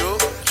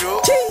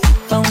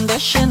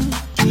 Foundation,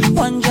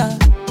 wanja,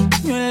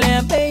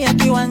 nywele bei ya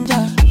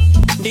kiwanja,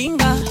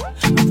 dinga,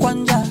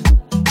 mkwanja,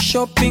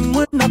 shopping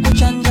mwenda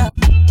kuchanja,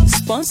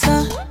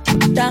 sponsor,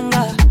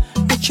 danga,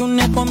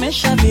 nichune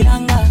komesha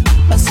viranga,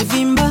 basi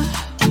vimba,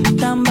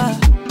 tamba,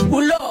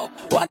 ulo,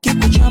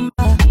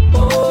 wakikuchamba,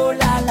 oh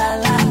la la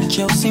la,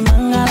 Chelsea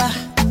Mangala,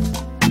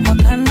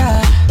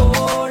 Wakanda,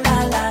 oh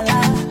la la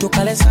la,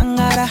 tukale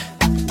Sangara,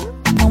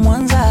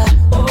 Mwanza,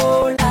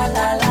 oh la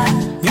la la,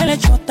 nywele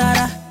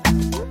chotara,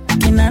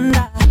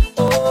 Kinanda,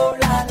 oh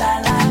la la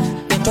la,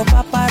 Beto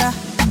Papara,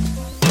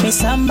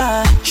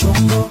 Misamba,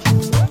 chombo,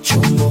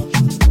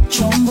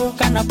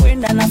 kana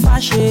kwenda na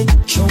fashe,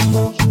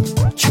 chombo,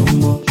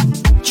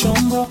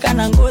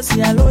 kana ngozi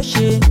ya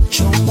loshe,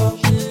 chombo,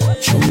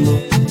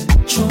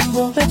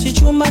 pechi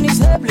chumba ni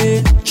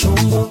seble,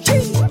 chombo,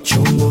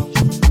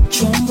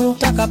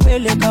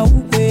 takapeleka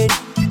ukweli.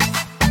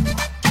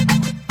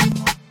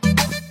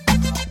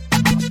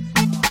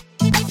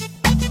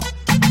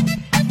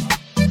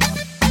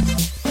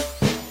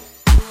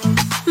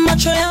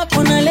 Macho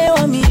yako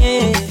nalewa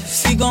mie,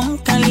 figo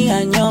mkali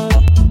ya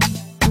nyongo,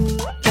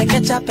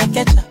 pekecha,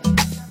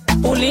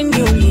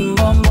 ulindi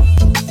ulimbombo,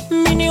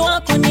 mini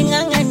wako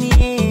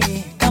ninganganie,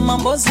 kama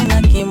mbozi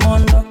na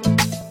kimondo,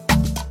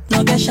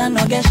 nogesha,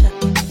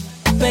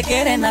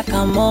 pekere na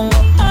kamongo.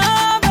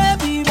 Ah,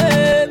 baby,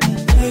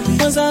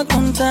 kwanza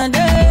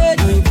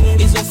kumtadedi,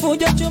 izo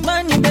fujo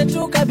chumbani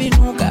betuka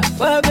binuka,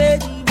 kwa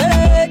baby,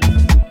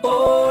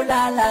 oh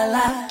la la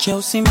la,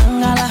 Chelsea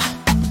Mangala,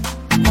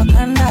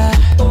 Wakanda,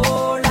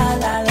 oh la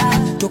la la,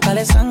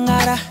 tukale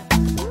Sangara,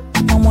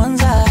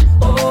 Mwanza,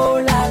 oh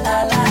la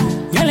la la,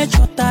 nywele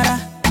chotara,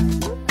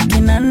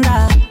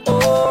 Kinanda,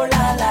 oh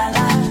la la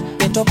la,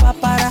 Beto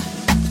Papara,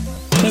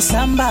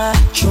 Misamba,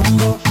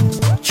 chombo,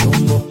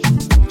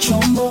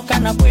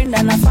 kana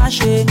kwenda na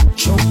fashe,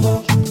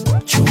 chombo,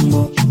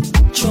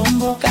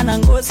 kana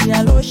ngozi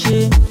ya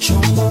loshe,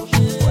 chombo,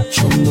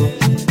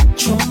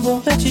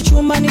 pechi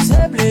chumba ni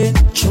seble,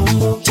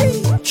 chombo,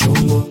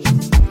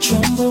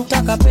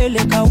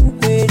 takapeleka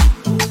ukweli.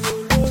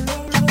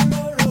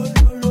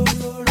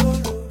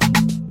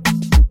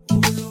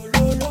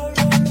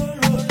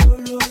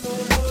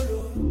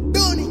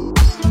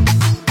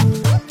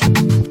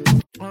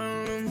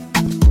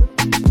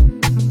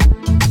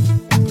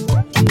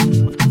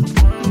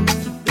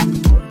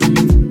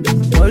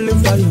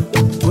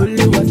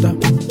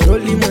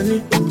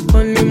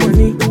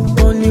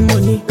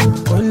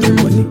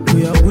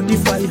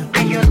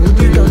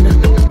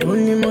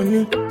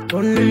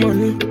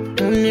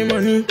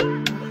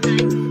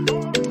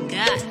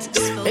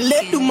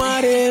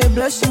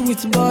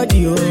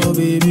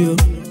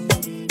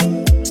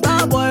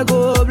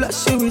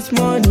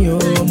 money,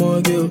 oh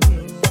my girl.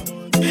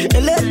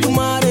 And let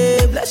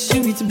tomorrow bless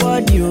you with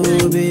body,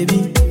 oh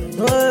baby.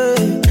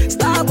 Hey,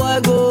 star boy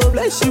go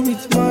bless you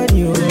with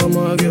money, oh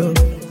my girl.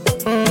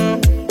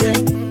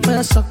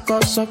 Yeah,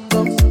 sucker,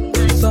 sucker,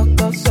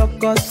 sucker,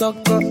 sucker,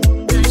 sucker,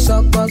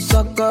 sucker,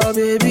 sucker,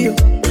 baby.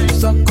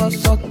 Sucker,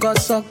 sucker,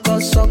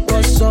 sucker,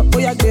 sucker, sucker. Oh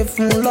yeah, give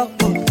him lock,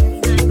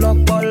 lock,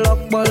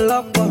 lock, lock,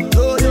 lock.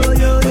 Yo, yo,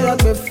 yo, oh yeah,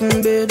 give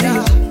him baby.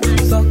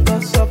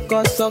 Sucker,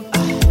 sucker,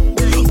 sucker.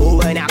 Oh,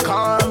 when I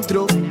come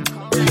through,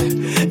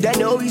 they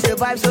know we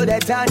survive, so they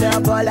turn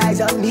up all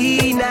eyes on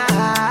me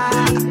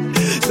now.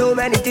 So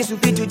many things we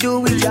fit to do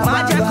with your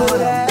magic,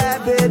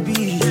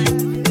 baby.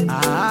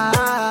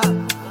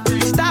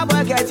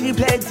 Starboy getting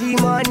plenty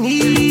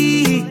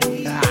money.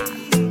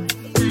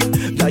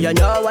 You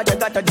know what you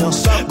gotta do.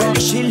 Baby,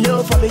 she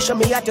look for me, show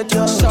me how to do.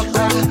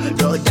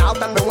 No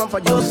doubt I'm the one for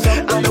you.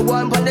 I'm the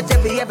one for the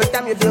TV every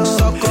time you do.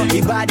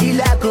 Your body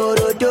like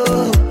Orodo.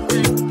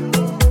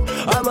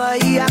 I'm a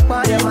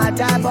yakman, my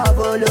type of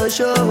polo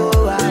show.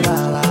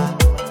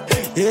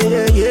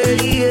 Yeah, yeah,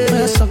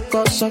 yeah.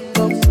 Sucker,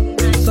 sucker,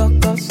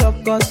 sucker,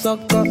 sucker,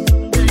 sucker,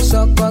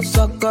 sucker,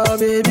 sucker,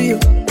 baby.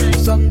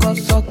 Sucker,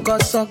 sucker,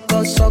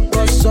 sucker,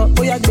 sucker, sucker.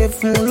 Oh yeah, give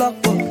him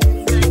lock,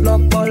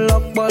 lock,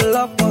 lock,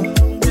 lock.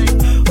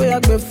 Oh yeah,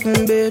 give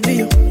him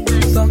baby.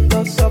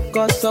 Sucker,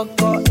 sucker,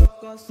 sucker.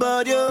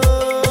 Body,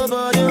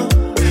 body,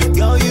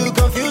 girl, you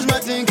confuse my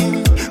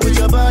thinking with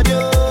your body,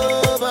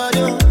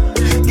 body.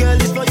 Girl,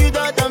 it's for you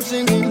that I'm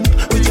singing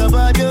with your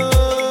body,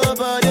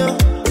 body.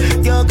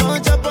 Girl,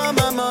 come chop on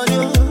my money,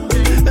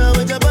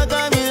 with your back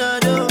on me, I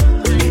do.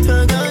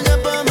 Girl, come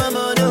chop on my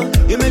money.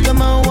 You make a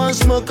man want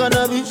smoke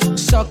cannabis,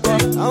 sucker.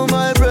 How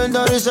my brain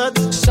done reset,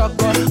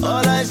 sucker.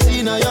 All I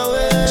see now your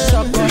way,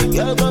 sucker.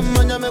 Girl, come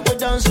on, you make me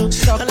dance,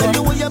 sucker. I like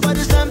the way your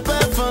body stand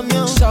from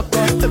you,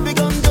 sucker. Baby,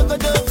 come take a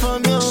dip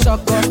from you,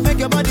 sucker. Make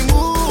your body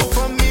move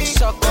from me,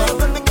 sucker.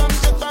 Baby, come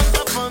take a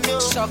dip from you,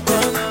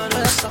 sucker.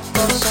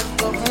 Sucker,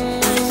 sucker,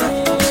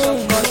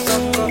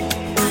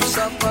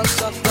 sucker,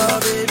 sucker,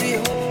 baby.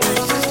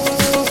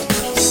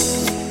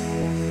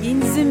 In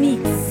the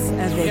mix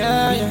avec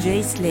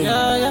DJ Slay.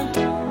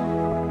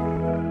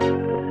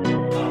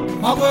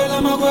 Maguela,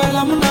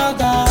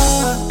 munada.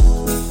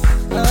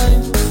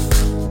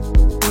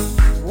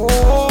 Oh,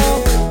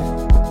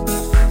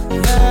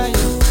 yeah.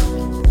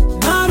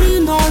 Nari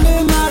no le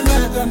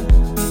marregan.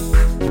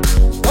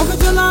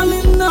 Okajala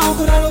linna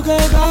okara ke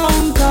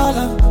gaun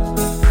kala.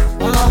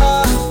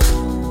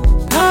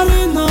 Nari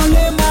no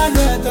le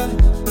marregan.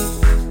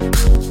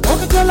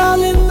 Okajala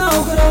linna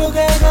okara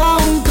ke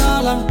gaun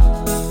kala.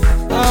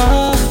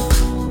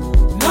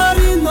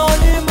 Nari no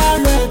le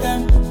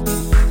marregan.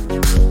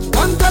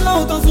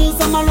 Quanta su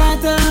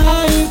samalete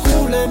ai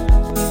kule.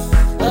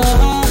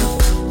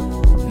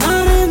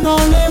 Nari no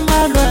le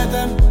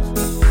marregan.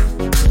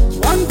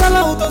 Quanta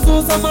su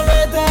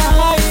samalete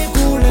ai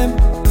kule.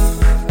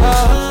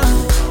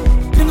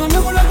 Kino le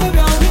vola che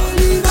abbiamo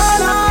di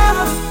bala.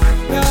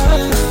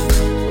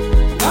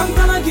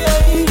 Quanta la che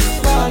di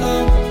bala.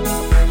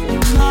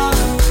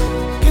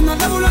 Kino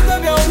le vola che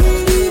abbiamo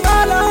di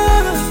bala.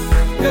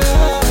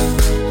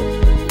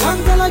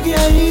 Quanta la che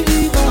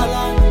di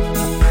bala.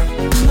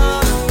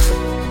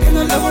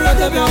 La bola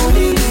te abbiamo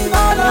di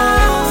bala,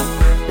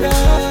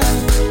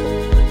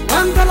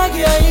 canta la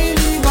che hai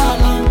di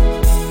bala,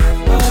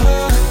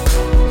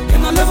 che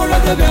non le bola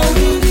te abbiamo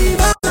di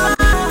bala,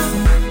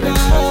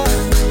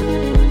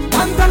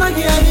 canta la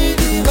che hai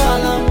di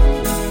bala,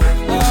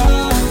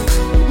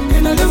 che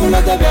non le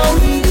bola te abbiamo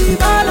di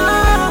bala,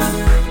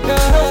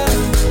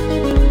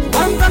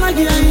 canta la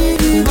che hai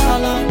di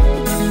bala,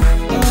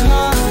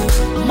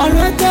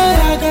 malvete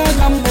aga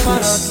gambo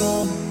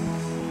marato.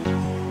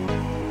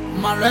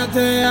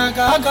 Malete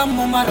aga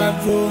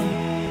maradon.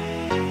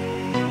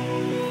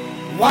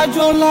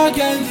 Wajola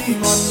gendi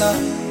bolla.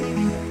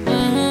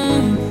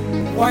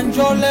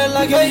 Wanjole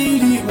la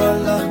gendi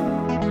bolla.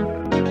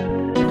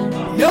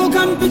 Leo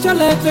kan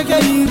pichalete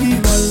gendi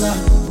bolla.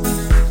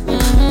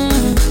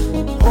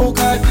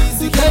 Oka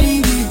disi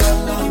gendi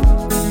bolla.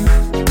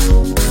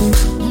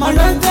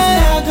 Malete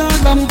aga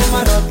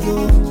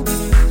maradon.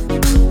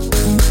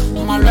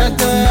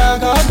 Malete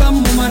aga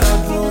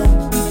maradon.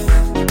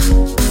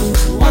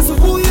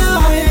 Wasubuya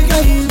ayega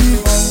hili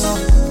wala.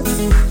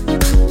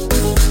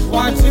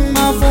 Watching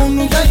my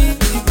phone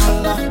hili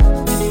wala.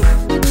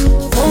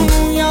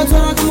 Phone ya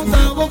tora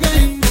kumutabo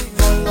hili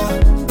wala.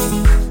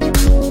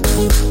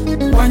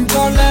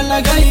 Wanjole la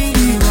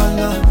hili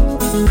wala.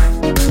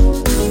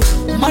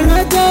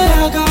 Malete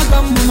aga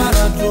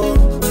maradon.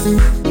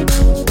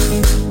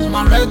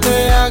 Malete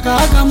aga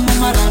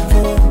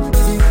maradon.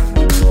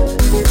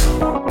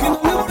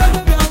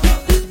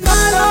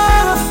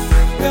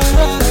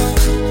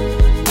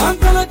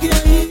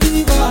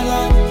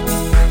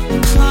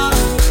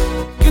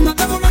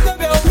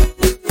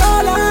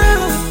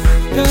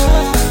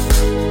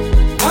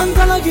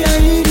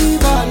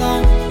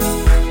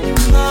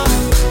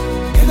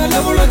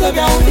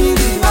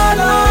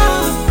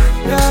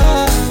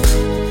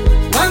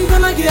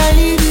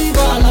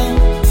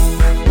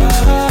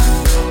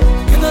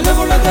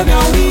 te via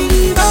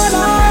wiri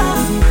bala.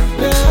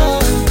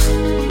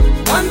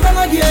 Quanta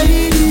la dia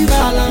wiri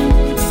bala.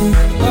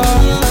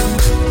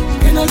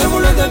 E non devo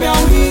te via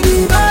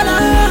wiri bala.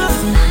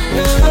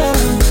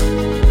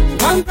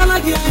 Quanta la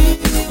dia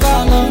wiri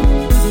bala.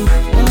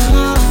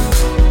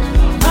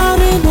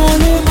 Mare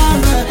mole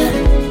mare.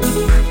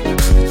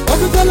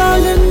 Okutala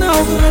lenna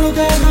okuru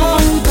te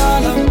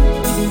bala.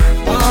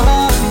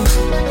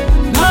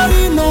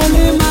 Mare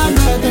mole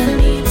mare.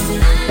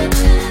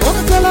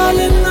 Okutala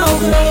lenna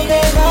okuru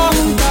te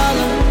bala.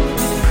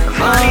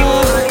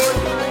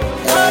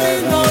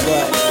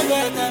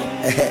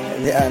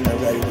 They are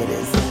not ready for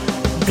this.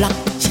 Black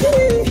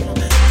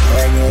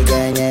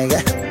Nyega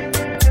nyega,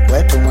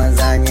 wetu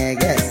mwanza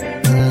nyeges.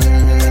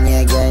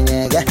 Nyega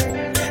nyega,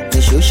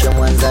 nishushe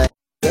mwanza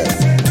nyeges.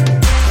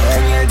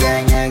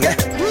 Nyega nyega,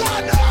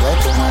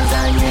 wetu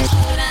mwanza nyeges.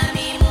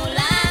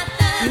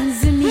 In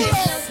the mix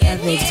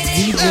avec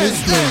DJ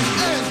Slim.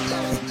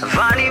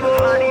 Funny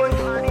boy.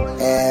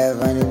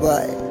 Funny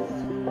boy.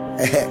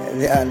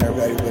 They are not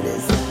ready for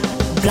this.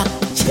 Black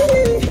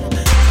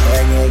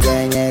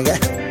Nyega nyega,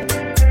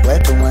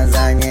 wetu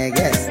mwanza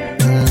nyeges.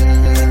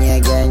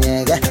 Nyega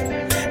nyega,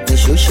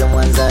 nishushe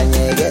mwanza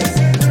nyeges.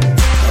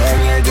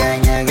 Nyega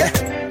nyega,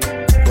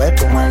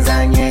 wetu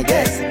mwanza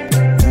nyeges.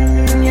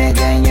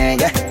 Nyega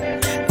nyega,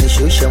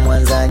 nishushe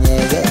mwanza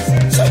nyeges.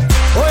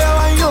 Oya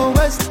wa yo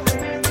west,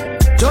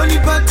 Johnny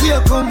patie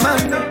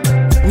komando,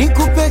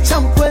 nikupe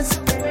champwezi,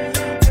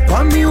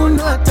 kwa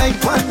miuno ya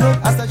taekwondo,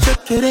 asa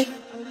shekere,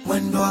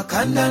 mwendo wa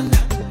kandanda,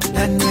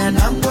 nani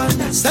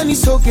anangwanda, sani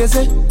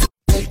sogeze,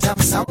 leta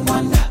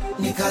msamwanda,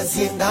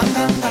 nikazie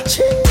nganganga,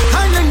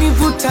 hana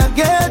nivuta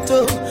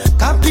geto,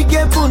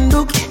 kapige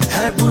bunduki,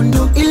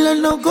 ila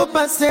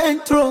nogopa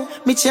centro,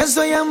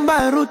 michezo ya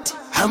mbaruti,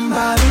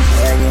 ambaruti.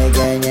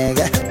 Nyega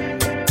nyega,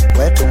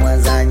 wetu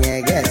mwanza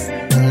nyeges.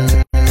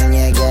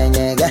 Nyega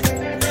nyega,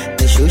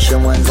 nishushe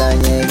mwanza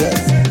nyeges.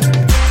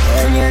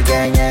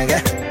 Nyega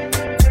nyega,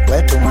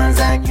 wetu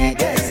mwanza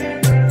nyeges.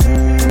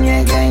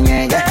 Nyega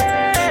nyega,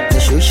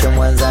 nishushe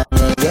mwanza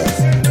nyeges.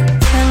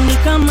 Nani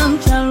kama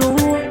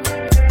mchaluo,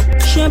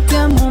 shepu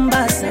ya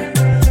Mombasa,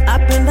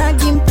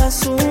 apendagi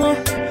mpasuo,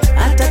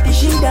 hata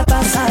kishida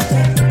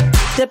basata.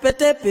 Tepe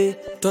tepe,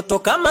 toto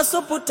kama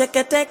supu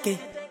teke teke,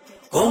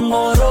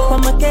 Kongoro kwa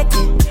makeke,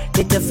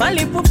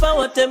 nitefali pupa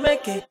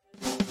watemeke,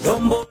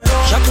 Dombo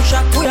shaku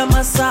shaku ya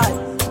Masai,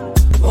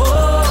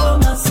 oh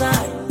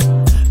Masai,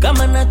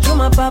 kama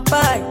nachuma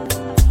papai,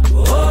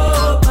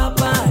 oh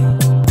papai.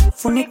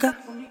 Funika,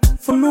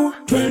 funua,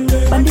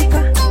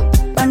 bandika,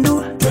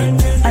 bandua,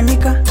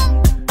 anika,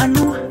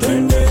 anua,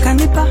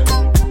 kanipa,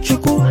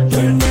 chukua.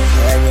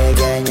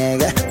 Nyega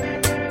nyega,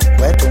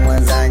 wetu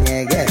mwanza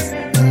nyeges.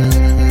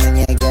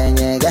 Nyega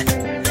nyega,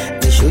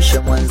 nishushe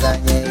mwanza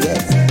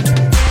nyeges.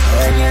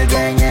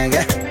 Nyega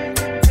nyega,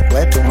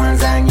 wetu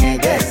mwanza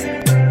nyeges.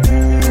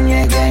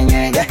 Nyega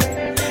nyega,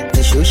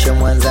 nishushe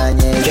mwanza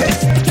nyeges.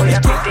 Oya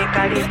tete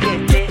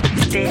kalikete,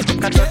 te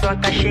katoto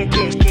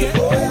akashekeke,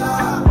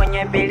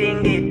 kwenye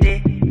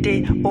bilingete,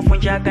 te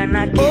ufunjaga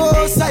na kete.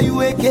 Oh,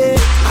 saiweke,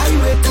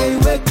 aiweke,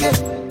 iweke,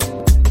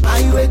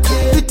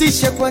 aiweke,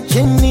 pitishe kwa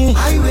chini,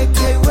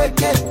 aiweke,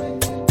 iweke,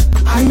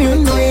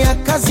 miuno ya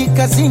kazi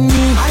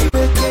kazini,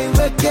 aiweke,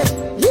 iweke,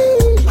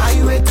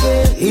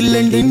 aiweke,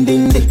 ile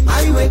ndindindi,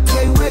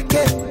 aiweke, iweke,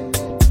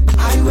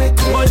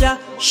 aiweke, moja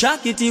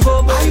shakiti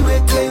bobo,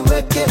 aiweke,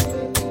 iweke,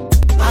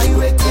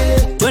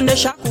 aiweke, twende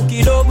shaku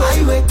kidogo,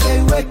 aiweke,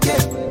 iweke,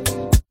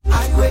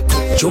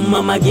 aiweke,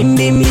 chuma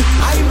magindimi,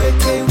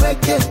 aiweke,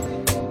 iweke,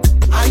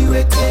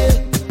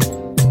 aiweke,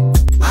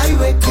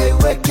 aiweke,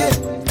 iweke,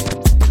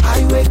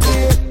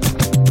 aiweke.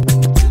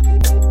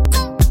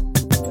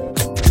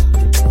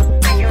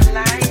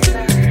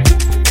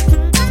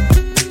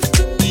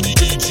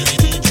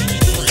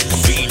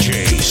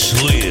 VJ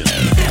Slim.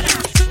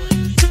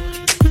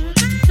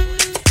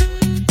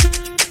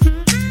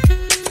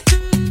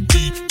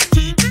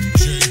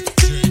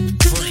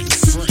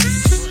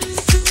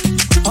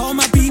 All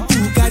my people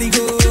gotta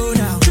go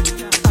now.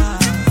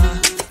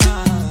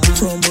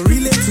 From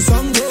Morile to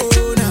Songo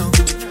now.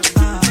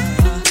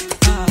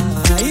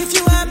 If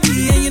you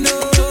happy and you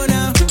know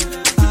now.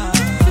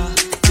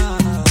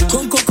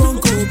 Conco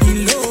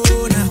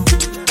below now.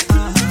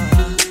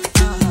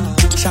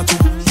 Shaku,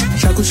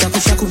 shaku, shaku,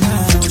 shaku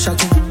now.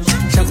 Shaku,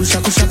 shaku,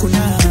 shaku, shaku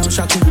now.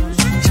 Shaku,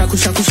 shaku,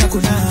 shaku, shaku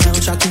now.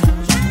 Shaku,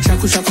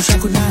 shaku, shaku,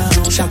 shaku now.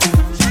 Shaku,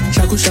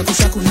 shaku, shaku,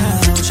 shaku now.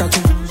 Shaku,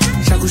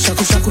 shaku,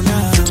 shaku, shaku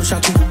now.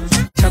 Shaku,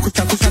 shaku,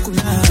 shaku, shaku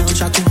now.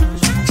 Shaku,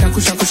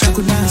 shaku, shaku,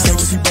 shaku now.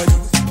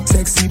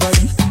 Sexy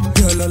body,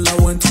 girl all I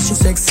want is your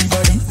sexy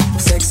body,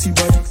 sexy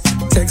body,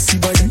 sexy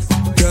body.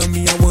 Girl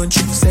me I want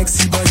you,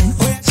 sexy body.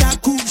 Oh yeah,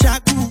 shaku,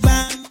 shaku,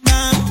 bam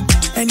bam.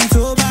 And it's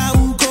over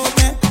who go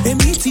back.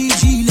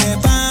 MTG le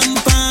bam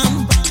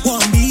bam.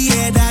 One be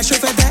here that show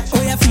for that.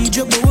 Oh yeah, feed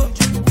your boy.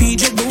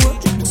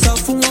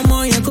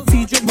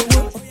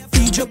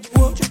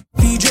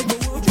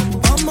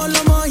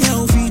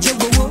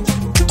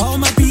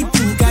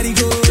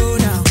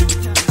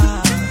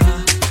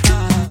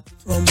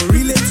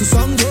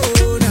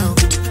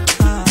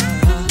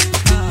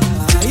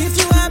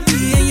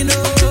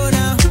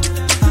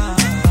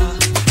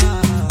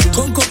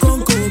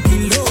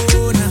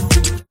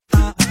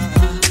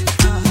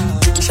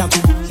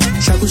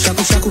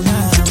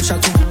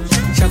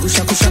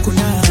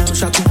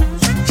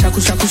 shaku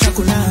shaku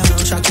shaku now,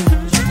 shaku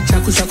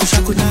shaku shaku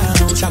shaku now,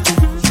 shaku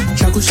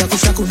shaku shaku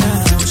shaku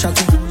now,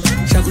 shaku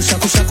shaku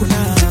shaku shaku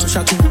now,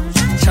 shaku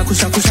shaku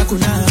shaku shaku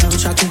now,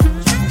 shaku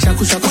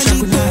shaku shaku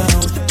shaku now.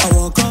 I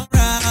walk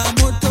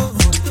around moto,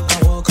 I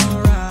walk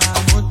around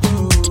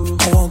moto,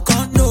 I walk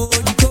on no the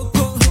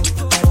coco,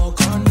 I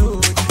walk on no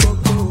the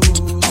coco,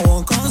 I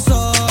walk on so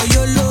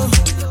yolo,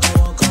 I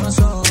walk on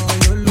so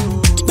yolo.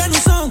 Benu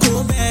song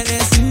go bere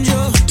sinjo.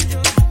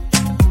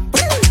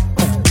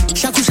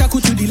 Shaku shaku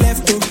to the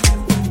left oh,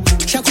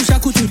 shaku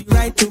shaku to the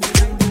right oh.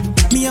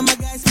 Me and my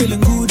guys feeling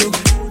good oh.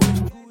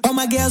 All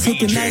my girls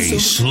looking nice oh.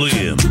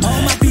 Slim.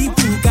 All my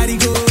people gotta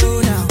go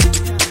now.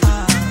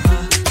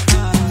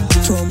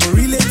 From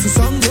relay to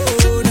Songo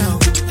now.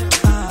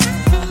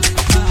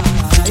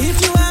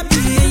 If you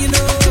happy and you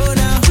know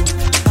now.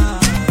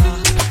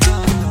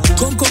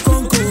 Conco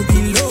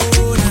below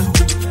now.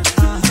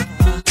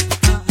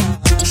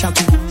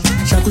 Shaku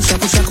shaku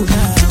shaku shaku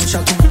now.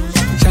 Shaku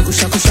shaku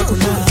shaku shaku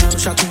now.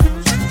 Shaku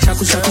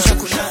shaku shaku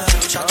shaku now.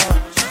 Shaku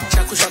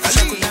shaku shaku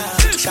shaku now.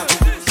 Shaku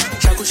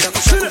shaku shaku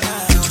shaku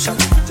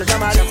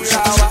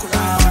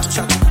now.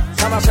 Shaku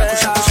shaku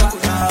shaku shaku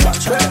now.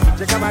 Shaku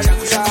shaku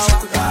shaku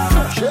shaku now.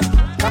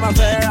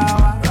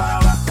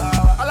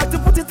 I like to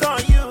put it on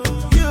you.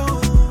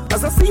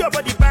 As I see your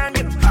body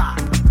banging,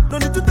 no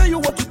need to tell you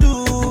what to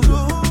do.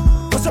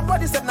 Cause your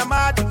body said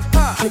magic.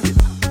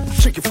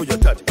 Shake it for your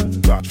daddy.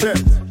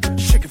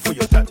 Shake it for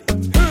your daddy.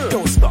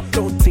 Don't stop,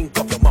 don't think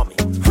of your mommy.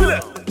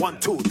 1,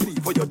 2, 3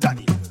 for your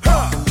daddy.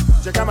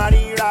 Check my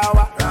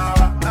rawa.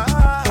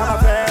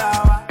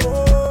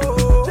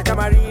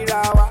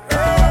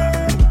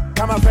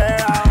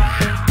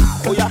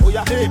 Oh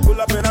yeah, hey, pull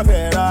up in a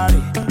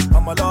Ferrari.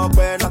 I'm a dog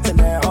where nothing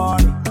there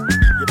on.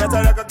 You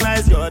better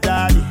recognize your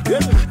daddy.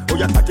 Oh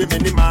yeah, take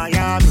him in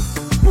Miami.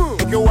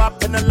 Pick you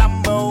up in a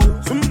Lambo.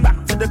 Swim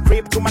back to the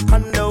crib to my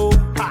condo.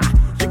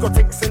 You got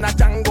things in a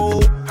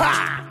Django.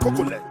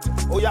 Coconut.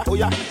 Oh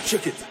yeah,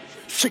 shake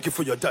it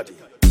for your daddy.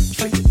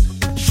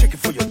 Shake it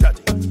for your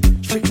daddy.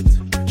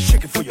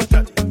 Shake it for your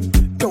daddy.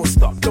 Don't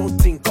stop, don't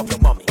think of your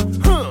mommy.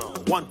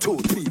 1, 2,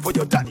 3 for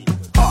your daddy.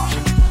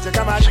 Check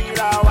out my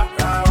rawa.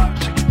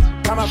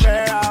 Come a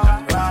fair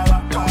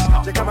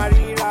hour. Check out my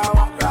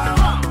rawa.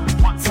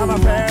 Come a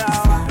fair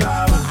hour.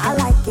 I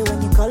like it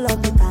when you call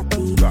on me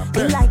papi.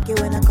 You like it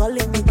when I call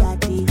me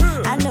daddy.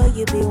 I know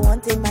you be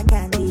wanting my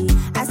candy.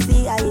 I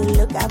see how you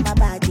look at my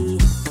body.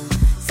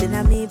 Say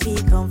now me be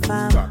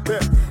confirmed.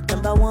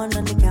 Number 1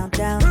 on the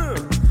countdown.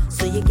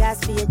 So you guys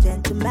be a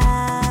gentleman.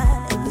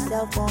 If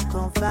yourself won't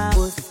confirm.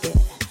 What's scared?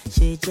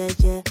 She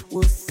jeje,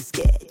 what's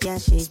scared? Yeah,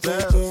 she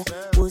jeje,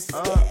 what's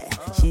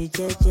scared? She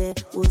jeje,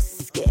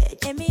 what's scared?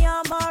 Give me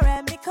your more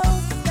and me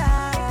coaster.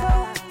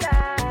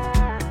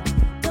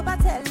 Go by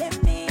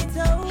telling me it's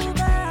over.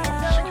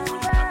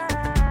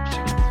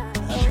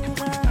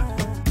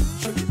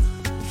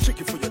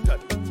 Shake it for your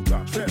daddy.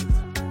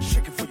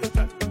 Shake it for your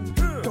daddy.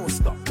 Don't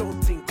stop,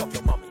 don't think of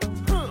your mommy.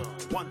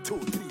 1, 2,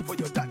 3 for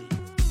your daddy.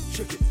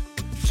 Shake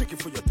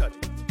it for your daddy.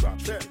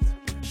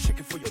 Shake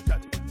it for your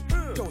daddy.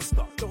 Don't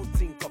stop, don't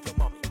think of your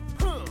mommy.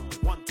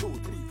 1, 2,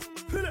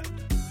 3.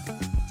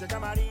 Check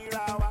out my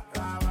rawa.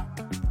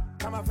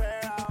 Come a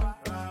fair hour.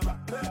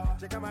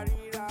 Check out my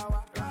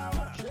rawa.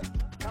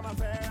 Come a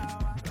fair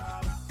hour.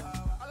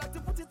 I like to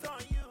put it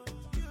on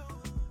you.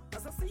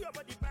 As I see your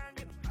body bang.